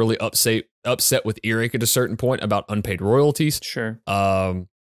bands were really upset with Earache at a certain point about unpaid royalties. Sure. And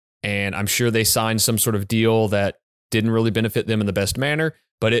I'm sure they signed some sort of deal that didn't really benefit them in the best manner,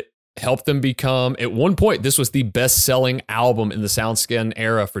 but it helped them become, at one point, this was the best-selling album in the SoundScan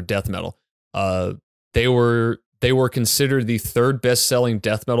era for death metal. They were considered the third best-selling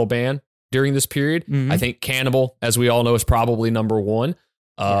death metal band during this period. I think Cannibal, as we all know, is probably number one.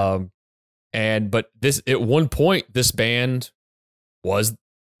 But this, at one point, this band was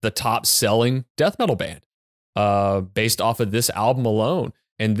the top-selling death metal band based off of this album alone.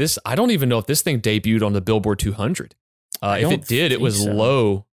 And this, I don't even know if this thing debuted on the Billboard 200. If it did, it was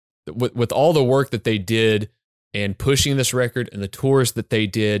low. With all the work that they did and pushing this record and the tours that they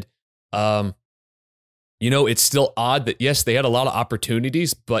did, it's still odd that, yes, they had a lot of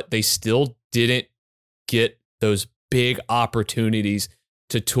opportunities, but they still didn't get those big opportunities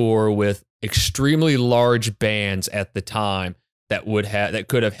to tour with extremely large bands at the time that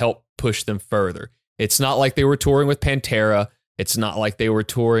could have helped push them further. It's not like they were touring with Pantera. It's not like they were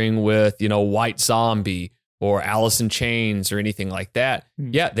touring with, White Zombie or Alice in Chains or anything like that.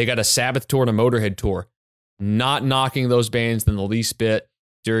 Yeah, they got a Sabbath tour and a Motorhead tour. Not knocking those bands in the least bit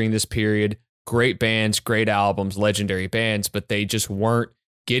during this period. Great bands, great albums, legendary bands, but they just weren't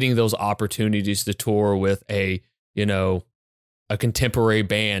getting those opportunities to tour with a contemporary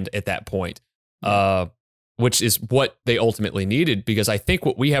band at that point, which is what they ultimately needed. Because I think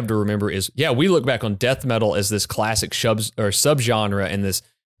what we have to remember is, we look back on death metal as this classic subgenre and this,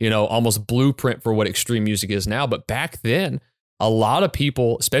 almost blueprint for what extreme music is now. But back then, a lot of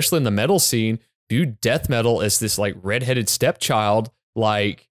people, especially in the metal scene, viewed death metal as this like redheaded stepchild,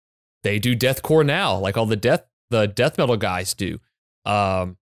 like they do deathcore now, like all the death metal guys do.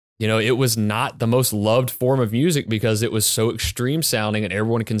 It was not the most loved form of music because it was so extreme sounding and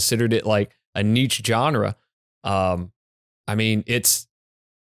everyone considered it like a niche genre.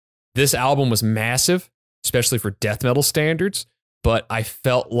 This album was massive, especially for death metal standards. But I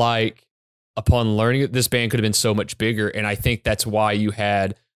felt like upon learning that this band could have been so much bigger. And I think that's why you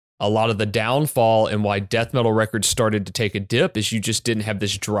had a lot of the downfall and why death metal records started to take a dip is you just didn't have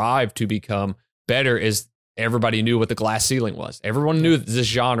this drive to become better as everybody knew what the glass ceiling was. Everyone knew that this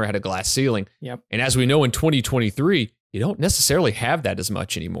genre had a glass ceiling. Yep. And as we know in 2023, you don't necessarily have that as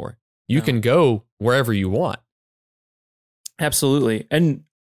much anymore. You can go wherever you want. Absolutely. And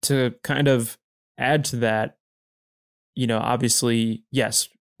to kind of add to that, obviously, yes,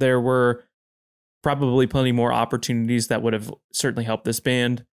 there were probably plenty more opportunities that would have certainly helped this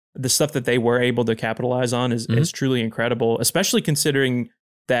band. The stuff that they were able to capitalize on is truly incredible, especially considering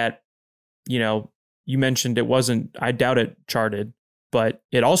that, you know, you mentioned it wasn't, I doubt it charted, but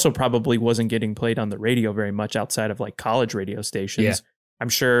it also probably wasn't getting played on the radio very much outside of like college radio stations. Yeah. I'm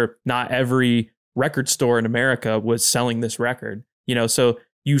sure not every record store in America was selling this record, you know, so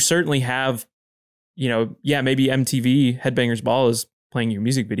you certainly have, you know, yeah, maybe MTV Headbangers Ball is playing your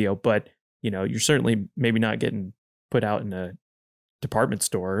music video, but, you know, you're certainly maybe not getting put out in a department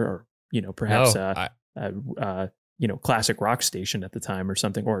store or, you know, perhaps you know, classic rock station at the time or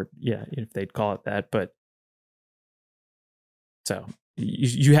something, or yeah, if they'd call it that. But so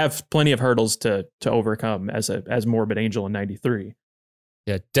you have plenty of hurdles to overcome as Morbid Angel in '93.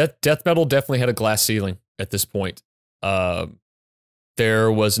 Yeah, death metal definitely had a glass ceiling at this point.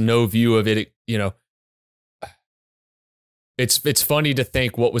 There was no view of it. You know, it's funny to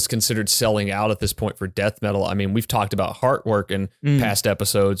think what was considered selling out at this point for death metal. I mean, we've talked about Heartwork in past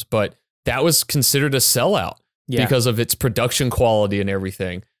episodes, but that was considered a sellout because of its production quality and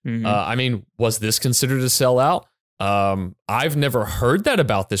everything. I mean, was this considered a sellout? I've never heard that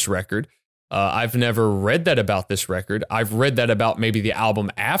about this record. I've never read that about this record. I've read that about maybe the album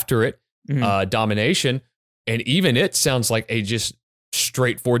after it, Domination, and even it sounds like a just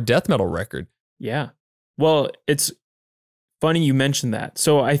straightforward death metal record. Yeah. Well, it's funny you mentioned that.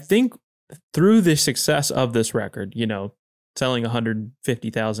 So I think through the success of this record, you know, selling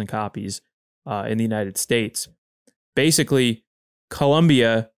 150,000 copies in the United States, basically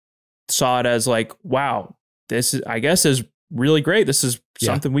Columbia saw it as like, wow, this is, I guess, is really great. This is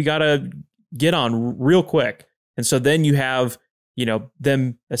something we got to get on real quick. And so then you have, you know,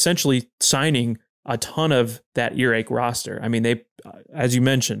 them essentially signing a ton of that Earache roster. I mean, they, as you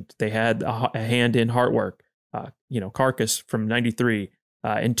mentioned, they had a hand in Heartwork, you know, Carcass from '93,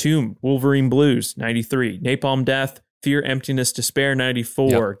 Entomb, Wolverine Blues, '93, Napalm Death, Fear, Emptiness, Despair,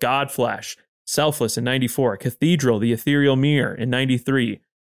 '94, Godflesh, Selfless in '94, Cathedral, The Ethereal Mirror in '93.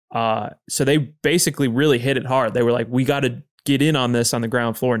 So they basically really hit it hard. They were like, we got to get in on this on the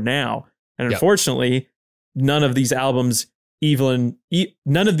ground floor now. And unfortunately, none of these albums even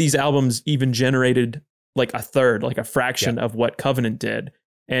generated like a third, like a fraction of what Covenant did.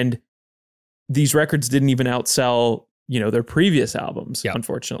 And these records didn't even outsell, you know, their previous albums,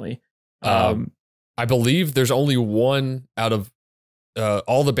 unfortunately. I believe there's only one out of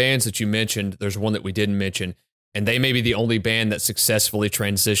all the bands that you mentioned. There's one that we didn't mention, and they may be the only band that successfully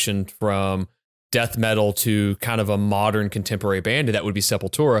transitioned from death metal to kind of a modern contemporary band, and that would be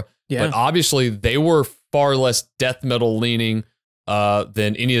Sepultura. Yeah. But obviously they were far less death metal leaning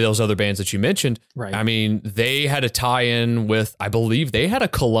than any of those other bands that you mentioned. Right. I mean, they had a tie-in with, I believe they had a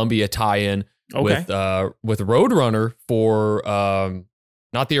Columbia tie-in with Roadrunner for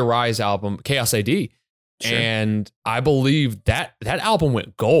not the Arise album, Chaos AD. Sure. And I believe that album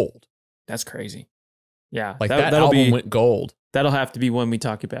went gold. That's crazy. Yeah. Like that album went gold. That'll have to be one we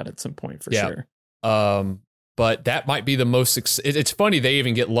talk about at some point for sure. But that might be the most, it's funny they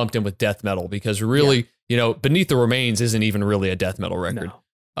even get lumped in with death metal because really, you know, Beneath the Remains isn't even really a death metal record.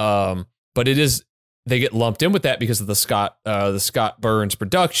 No. But it is, they get lumped in with that because of the Scott Burns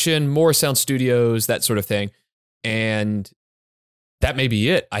production, Morrisound Studios, that sort of thing. And that may be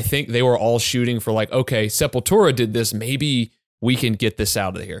it. I think they were all shooting for like, okay, Sepultura did this, maybe we can get this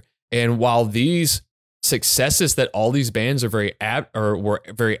out of here. And while these successes that all these bands are were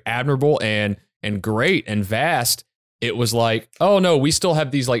very admirable and great and vast, it was like, oh no, we still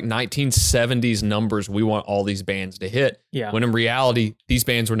have these like 1970s numbers we want all these bands to hit. Yeah. When in reality, these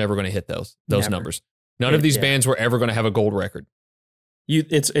bands were never going to hit those numbers. None of these bands were ever going to have a gold record.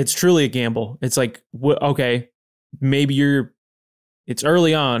 It's truly a gamble. It's like, okay, maybe it's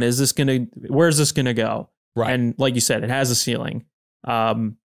early on. Where's this gonna go? Right. And like you said, it has a ceiling.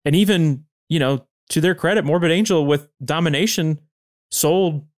 And even, you know, to their credit, Morbid Angel with Domination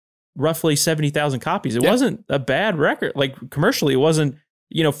sold roughly 70,000 copies. It wasn't a bad record. Like commercially, it wasn't,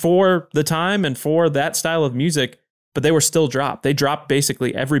 you know, for the time and for that style of music, but they were still dropped. They dropped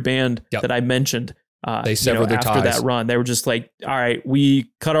basically every band that I mentioned. They severed their after ties. That run. They were just like, all right,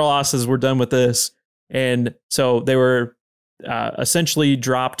 we cut our losses. We're done with this. And so they were essentially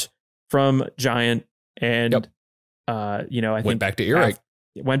dropped from Giant and, you know, I think went back to Earache.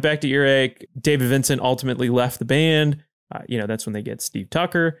 Went back to Earache. David Vincent ultimately left the band. You know, that's when they get Steve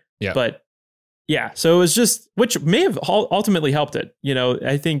Tucker. Yeah. But yeah, so it was just, which may have ultimately helped it. You know,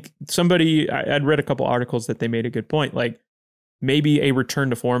 I think I'd read a couple articles that they made a good point. Like maybe a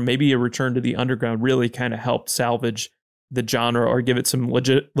return to form, maybe a return to the underground really kind of helped salvage the genre or give it some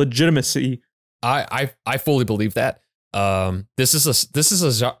legitimacy. I fully believe that. This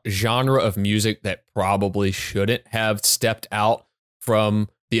is a genre of music that probably shouldn't have stepped out from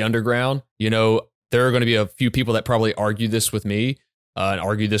the underground. You know, there are going to be a few people that probably argue this with me and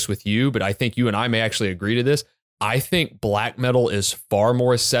argue this with you, but I think you and I may actually agree to this. I think black metal is far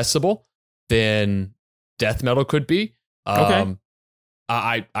more accessible than death metal could be. Okay.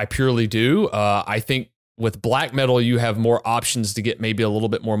 I purely do. I think with black metal, you have more options to get maybe a little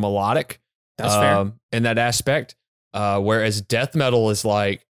bit more melodic. That's fair. In that aspect. Whereas death metal is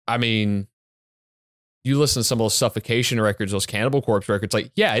like, I mean, you listen to some of those Suffocation records, those Cannibal Corpse records,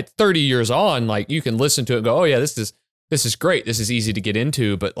 like, yeah, it's 30 years on. Like, you can listen to it and go, oh, yeah, this is great. This is easy to get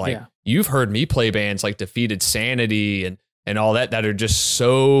into. But like, you've heard me play bands like Defeated Sanity and all that are just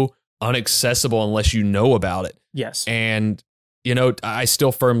so inaccessible unless you know about it. Yes. And, you know, I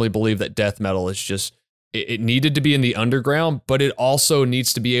still firmly believe that death metal is just, it needed to be in the underground, but it also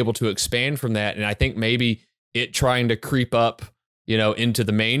needs to be able to expand from that. And I think maybe it trying to creep up, you know, into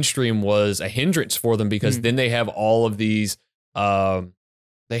the mainstream was a hindrance for them, because then they have all of these,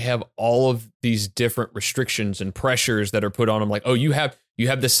 different restrictions and pressures that are put on them. Like, oh, you have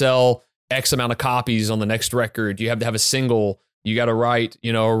to sell X amount of copies on the next record. You have to have a single. You got to write,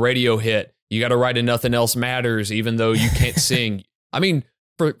 you know, a radio hit. You got to write a Nothing Else Matters, even though you can't sing. I mean,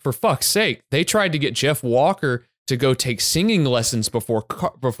 for fuck's sake, they tried to get Jeff Walker to go take singing lessons before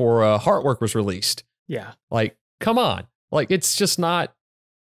Heartwork was released. Yeah. Like, come on. Like, it's just not,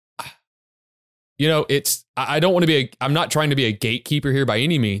 you know, I'm not trying to be a gatekeeper here by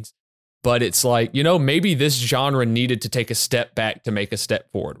any means, but it's like, you know, maybe this genre needed to take a step back to make a step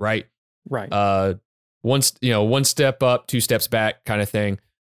forward, right? Right. One step up, 2 steps back kind of thing.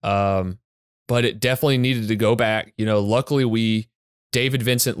 But it definitely needed to go back. You know, luckily David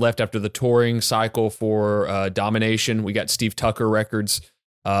Vincent left after the touring cycle for Domination. We got Steve Tucker records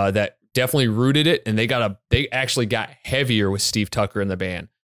that definitely rooted it, and they actually got heavier with Steve Tucker in the band.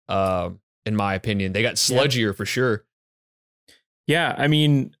 In my opinion, they got sludgier for sure. Yeah, I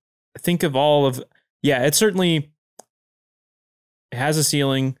mean, think of it certainly has a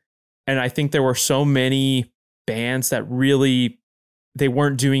ceiling, and I think there were so many bands that really, they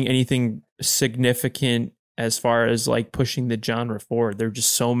weren't doing anything significant as far as like pushing the genre forward. There are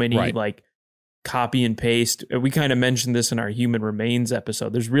just so many like copy and paste. We kind of mentioned this in our Human Remains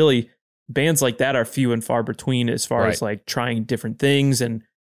episode. There's really bands like that are few and far between as far as like trying different things. And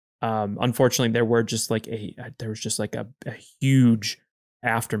unfortunately, there was just like a huge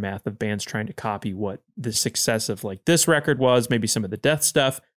aftermath of bands trying to copy what the success of like this record was, maybe some of the death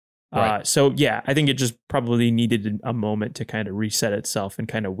stuff. So yeah, I think it just probably needed a moment to kind of reset itself and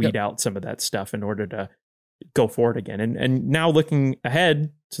kind of weed out some of that stuff in order to go forward again. And now looking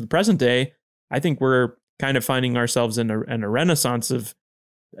ahead to the present day, I think we're kind of finding ourselves in a renaissance of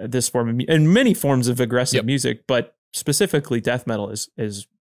this form of and many forms of aggressive music, but specifically death metal is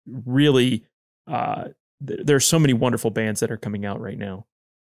really, there's so many wonderful bands that are coming out right now.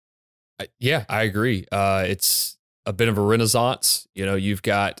 Yeah, I agree. It's a bit of a renaissance. You know, you've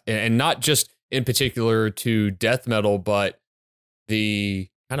got, and not just in particular to death metal, but the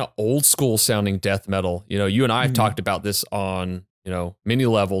kind of old school sounding death metal. You know, you and I have talked about this on, you know, many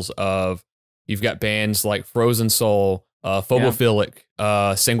levels of, you've got bands like Frozen Soul, Phobophilic,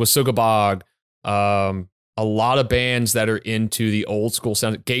 Sanguisugabog, a lot of bands that are into the old school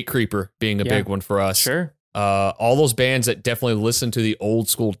sound, Gatecreeper being a big one for us. Sure. All those bands that definitely listened to the old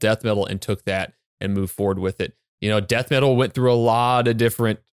school death metal and took that and moved forward with it. You know, death metal went through a lot of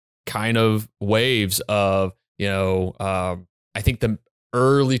different kind of waves of, you know, I think the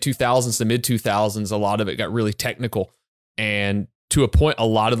early 2000s, the mid 2000s, a lot of it got really technical. And to a point, a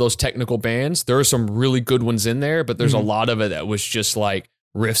lot of those technical bands, there are some really good ones in there, but there's a lot of it that was just like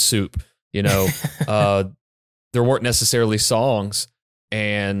riff soup, you know, there weren't necessarily songs.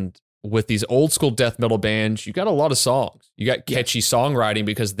 And with these old school death metal bands, you got a lot of songs. You got catchy songwriting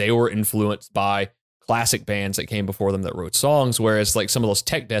because they were influenced by classic bands that came before them that wrote songs. Whereas like some of those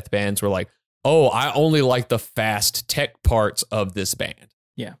tech death bands were like, oh, I only like the fast tech parts of this band.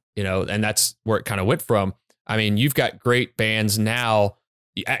 Yeah. You know, and that's where it kind of went from. I mean, you've got great bands now.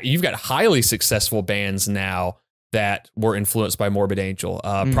 You've got highly successful bands now that were influenced by Morbid Angel.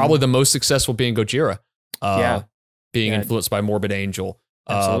 Probably the most successful being Gojira, being influenced by Morbid Angel.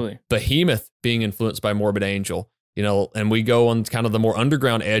 Absolutely. Behemoth being influenced by Morbid Angel. You know, and we go on kind of the more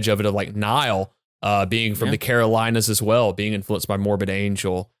underground edge of it, of like Nile being from the Carolinas as well, being influenced by Morbid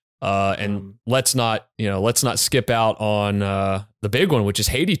Angel. And let's not skip out on the big one, which is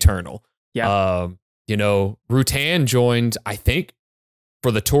Hate Eternal. Yeah. You know, Rutan joined, I think,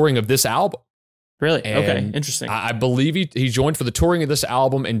 for the touring of this album. Really? And okay, interesting. I believe he joined for the touring of this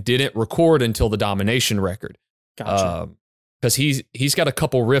album and didn't record until the Domination record. Gotcha. Because he's got a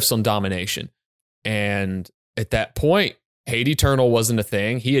couple riffs on Domination. And at that point, Hate Eternal wasn't a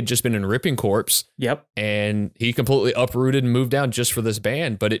thing. He had just been in Ripping Corpse. Yep. And he completely uprooted and moved down just for this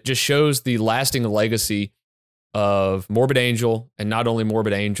band. But it just shows the lasting legacy of Morbid Angel, and not only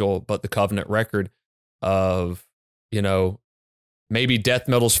Morbid Angel, but the Covenant record of, you know, maybe death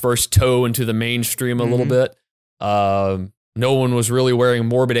metal's first toe into the mainstream a little bit. No one was really wearing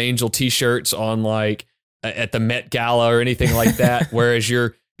Morbid Angel t-shirts on like at the Met Gala or anything like that. Whereas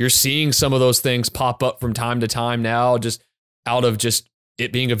you're seeing some of those things pop up from time to time now, just out of just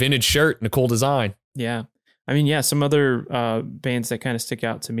it being a vintage shirt and a cool design. Yeah. I mean, yeah, some other bands that kind of stick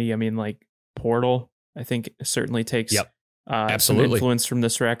out to me. I mean, like Portal, I think certainly takes some absolutely influence from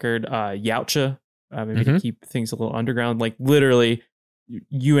this record. Yautja, maybe to keep things a little underground. Like literally,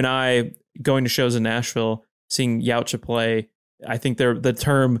 you and I going to shows in Nashville, seeing Yautja play. I think the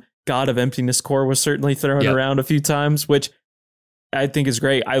term God of Emptiness Core was certainly thrown around a few times, which I think is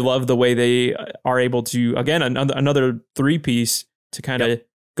great. I love the way they are able to, again, another 3-piece to kind of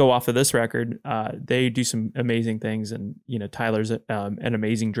go off of this record. They do some amazing things, and you know Tyler's an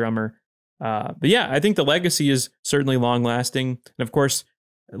amazing drummer. But yeah, I think the legacy is certainly long lasting, and of course,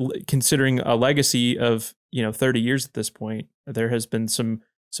 considering a legacy of 30 years at this point, there has been some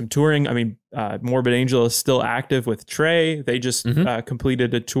touring. I mean, Morbid Angel is still active with Trey. They just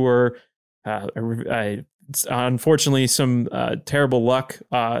completed a tour. Unfortunately, some terrible luck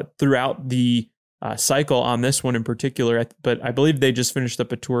throughout the cycle on this one in particular. But I believe they just finished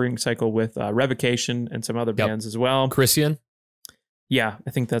up a touring cycle with Revocation and some other bands as well. Christian? Yeah,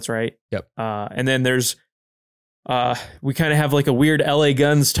 I think that's right. Yep. And then there's we kind of have like a weird LA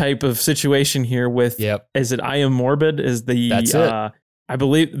Guns type of situation here with is it I Am Morbid is the that's it. I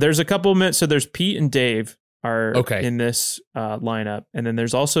believe there's a couple of minutes. So there's Pete and Dave are in this lineup. And then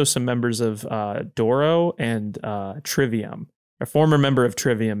there's also some members of Doro and Trivium. A former member of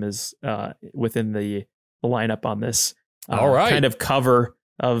Trivium is within the lineup on this kind of cover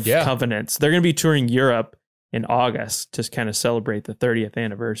of Covenants. They're going to be touring Europe in August to kind of celebrate the 30th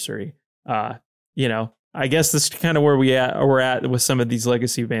anniversary. I guess this is kind of where we're at with some of these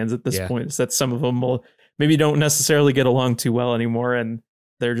legacy bands at this point, is that some of them will maybe don't necessarily get along too well anymore, and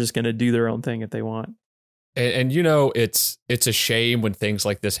they're just going to do their own thing if they want. And it's a shame when things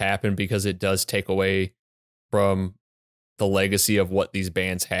like this happen, because it does take away from the legacy of what these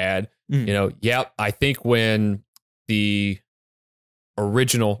bands had. I think when the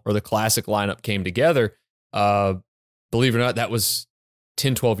original or the classic lineup came together, believe it or not, that was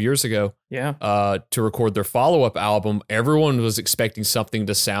 10, 12 years ago. To record their follow-up album, everyone was expecting something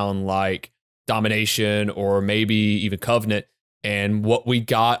to sound like Domination or maybe even Covenant. And what we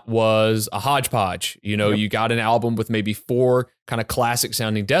got was a hodgepodge. You got an album with maybe 4 kind of classic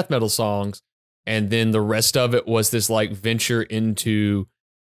sounding death metal songs. And then the rest of it was this like venture into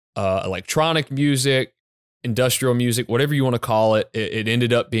electronic music, industrial music, whatever you want to call it. It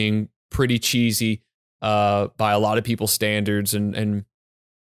ended up being pretty cheesy by a lot of people's standards, and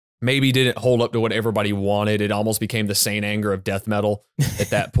maybe didn't hold up to what everybody wanted. It almost became the Saint Anger of death metal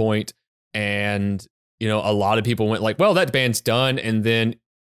at that point. And a lot of people went like, well, that band's done. And then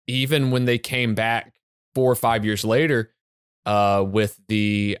even when they came back 4 or 5 years later with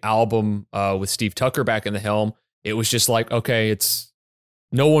the album with Steve Tucker back in the helm, it was just like, okay,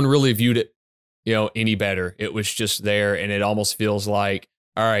 no one really viewed it, any better. It was just there. And it almost feels like,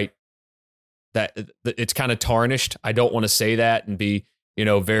 all right, that it's kind of tarnished. I don't want to say that and be,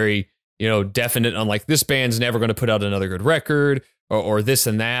 very, definite on like this band's never going to put out another good record or this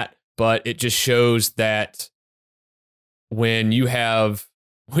and that. But it just shows that when you have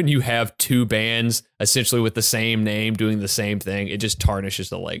 2 bands essentially with the same name doing the same thing, it just tarnishes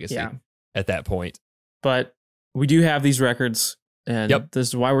the legacy at that point. But we do have these records, and this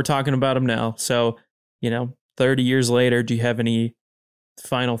is why we're talking about them now. So, 30 years later, do you have any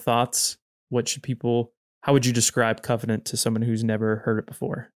final thoughts? How would you describe Covenant to someone who's never heard it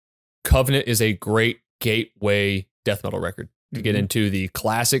before? Covenant is a great gateway death metal record to get into the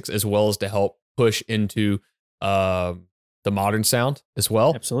classics, as well as to help push into the modern sound as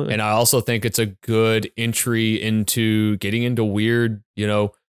well. Absolutely. And I also think it's a good entry into getting into weird,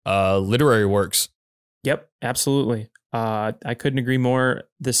 literary works. Yep, absolutely. I couldn't agree more.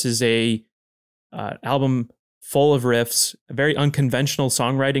 This is a album full of riffs, a very unconventional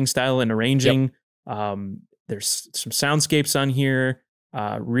songwriting style and arranging. There's some soundscapes on here,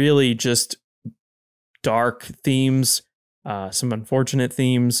 really just dark themes, some unfortunate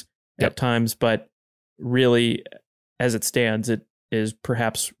themes at times, but really, as it stands, it is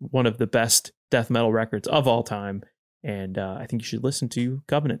perhaps one of the best death metal records of all time. And I think you should listen to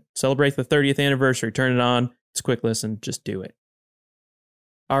Covenant. Celebrate the 30th anniversary. Turn it on. It's a quick listen. Just do it.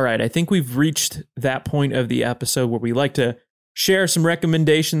 All right. I think we've reached that point of the episode where we like to share some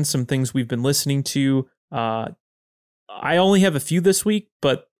recommendations, some things we've been listening to. I only have a few this week,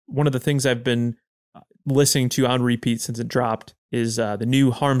 but one of the things I've been listening to on repeat since it dropped is the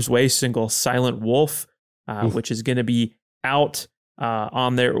new Harm's Way single, Silent Wolf, which is going to be out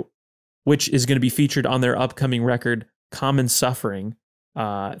which is going to be featured on their upcoming record, Common Suffering,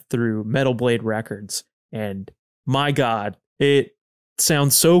 through Metal Blade Records. And my God, it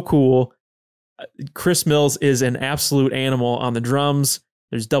sounds so cool. Chris Mills is an absolute animal on the drums.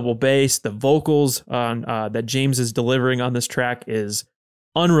 There's double bass. The vocals on that James is delivering on this track is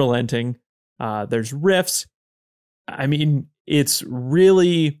unrelenting. There's riffs. I mean, it's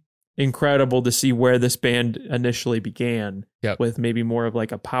really incredible to see where this band initially began with maybe more of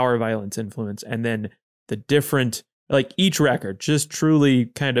like a power violence influence. And then the different, like each record, just truly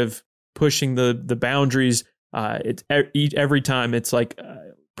kind of pushing the boundaries. It's every time it's like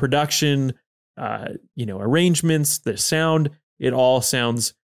production, arrangements, the sound, it all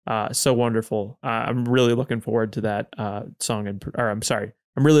sounds so wonderful. I'm really looking forward to that song. I'm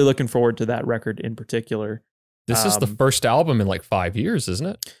really looking forward to that record in particular. This is the first album in like 5 years, isn't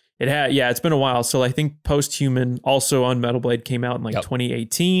it? It had, yeah, it's been a while. So I think Posthuman, also on Metal Blade, came out in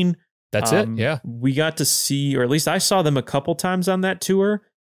 2018. That's it. Yeah. We got to see, or at least I saw them a couple times on that tour.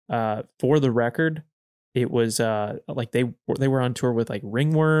 For the record, it was like they were on tour with like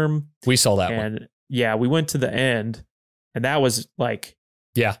Ringworm. We saw that one. Yeah, we went to the end, and that was like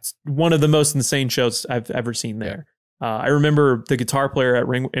one of the most insane shows I've ever seen there. Yeah. I remember the guitar player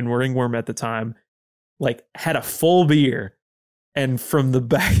in Ringworm at the time, like had a full beer, and from the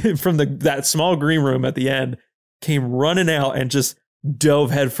back that small green room at the end came running out and just dove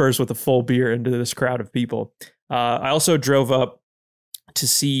headfirst with a full beer into this crowd of people. I also drove up to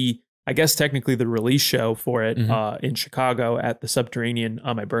see, I guess technically the release show for it in Chicago at the Subterranean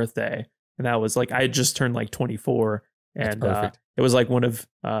on my birthday. And that was like, I had just turned like 24, and it was like one of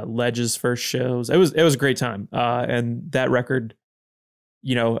Ledge's first shows. It was a great time. And that record,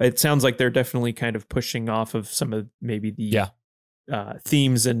 it sounds like they're definitely kind of pushing off of some of maybe the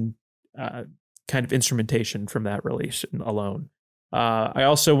themes and kind of instrumentation from that release alone. I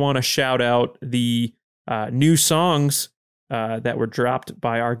also want to shout out the new songs that were dropped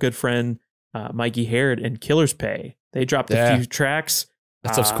by our good friend Mikey Harrod and Killer's Pay. They dropped a few tracks.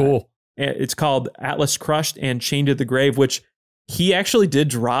 That stuff's cool. It's called Atlas Crushed and Chained to the Grave, which he actually did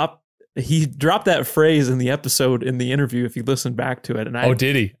drop. He dropped that phrase in the episode in the interview, if you listen back to it. And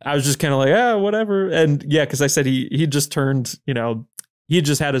did he? I was just kind of like, whatever. And yeah, because I said he just turned, he had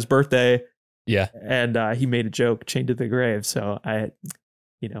just had his birthday. Yeah. And he made a joke, Chained to the Grave. So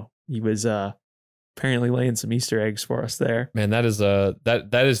he was apparently laying some Easter eggs for us there. Man, that is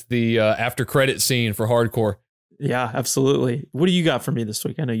the after credit scene for hardcore. Yeah, absolutely. What do you got for me this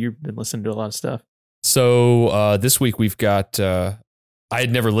week? I know you've been listening to a lot of stuff. So this week we've got, I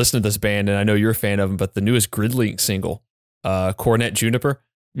had never listened to this band, and I know you're a fan of them, but the newest Gridlink single, Coronet Juniper.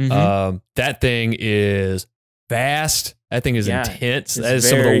 That thing is fast. That thing is intense. That is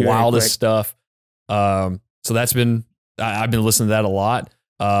some of the wildest stuff. So that's been, I've been listening to that a lot.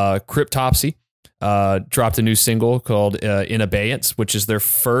 Cryptopsy dropped a new single called In Abeyance, which is their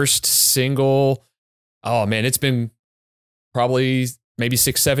first single. Oh man, it's been probably maybe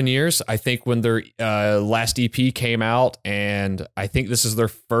 6-7 years. I think when their last EP came out, and I think this is their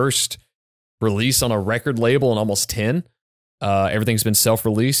first release on a record label in almost 10. Everything's been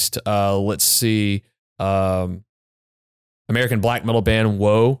self-released. Let's see. American black metal band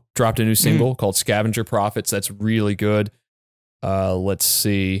Woe dropped a new single called Scavenger Prophets. That's really good. Let's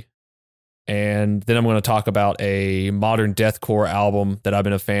see. And then I'm going to talk about a modern deathcore album that I've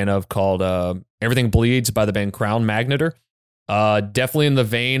been a fan of called Everything Bleeds by the band Crown Magneter. Definitely in the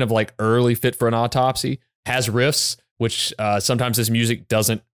vein of like early Fit for an Autopsy. Has riffs, which sometimes this music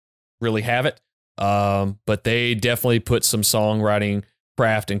doesn't really have it. But they definitely put some songwriting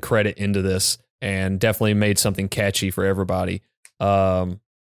craft and credit into this, and definitely made something catchy for everybody. But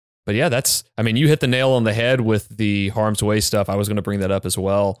yeah, you hit the nail on the head with the Harm's Way stuff. I was going to bring that up as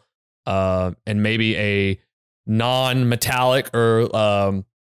well. And maybe a non-metallic or,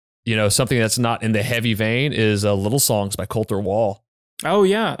 something that's not in the heavy vein is Little Songs by Coulter Wall. Oh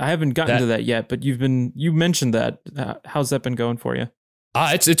yeah. I haven't gotten to that yet, but you mentioned that. How's that been going for you?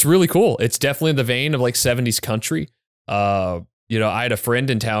 It's really cool. It's definitely in the vein of like 70s country. I had a friend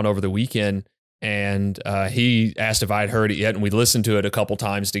in town over the weekend, and he asked if I'd heard it yet, and we listened to it a couple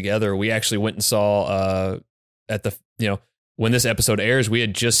times together. We actually went and saw when this episode airs, we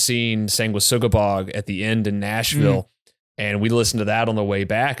had just seen Sanguisugabogg at the end in Nashville, And we listened to that on the way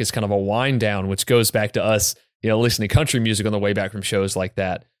back as kind of a wind down, which goes back to us, listening to country music on the way back from shows like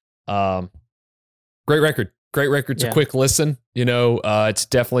that. Great record. It's a quick listen. It's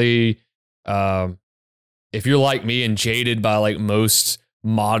definitely, if you're like me and jaded by like most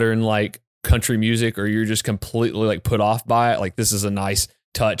modern like country music, or you're just completely like put off by it, like this is a nice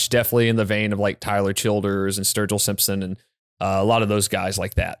touch, definitely in the vein of like Tyler Childers and Sturgill Simpson and a lot of those guys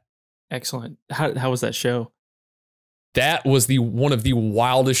like that. Excellent. How was that show? That was one of the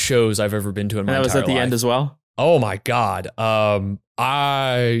wildest shows I've ever been to in my entire life. That was at the end as well? Oh my God.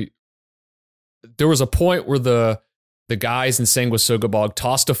 There was a point where the guys in Sanguisugabog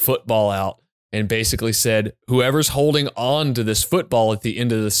tossed a football out and basically said, whoever's holding on to this football at the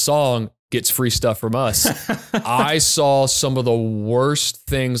end of the song gets free stuff from us. I saw some of the worst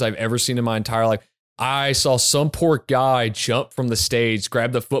things I've ever seen in my entire life. I saw some poor guy jump from the stage,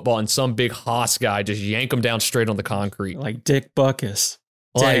 grab the football, and some big hoss guy just yank him down straight on the concrete. Like Dick Butkus.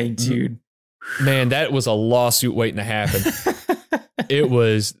 Dang, dude. Man, that was a lawsuit waiting to happen. There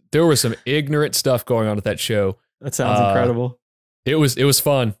was some ignorant stuff going on at that show. That sounds incredible. It was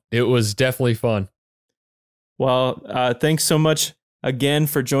fun. It was definitely fun. Well, thanks so much again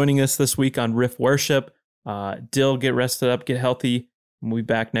for joining us this week on Riff Worship. Dill, get rested up, get healthy. We'll be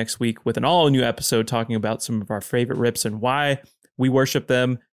back next week with an all-new episode talking about some of our favorite rips and why we worship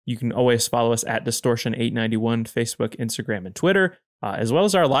them. You can always follow us at Distortion891, Facebook, Instagram, and Twitter, as well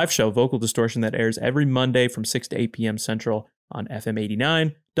as our live show, Vocal Distortion, that airs every Monday from 6 to 8 p.m. Central on FM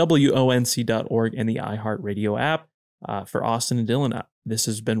 89, WONC.org, and the iHeartRadio app. For Austin and Dylan, this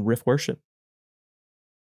has been Riff Worship.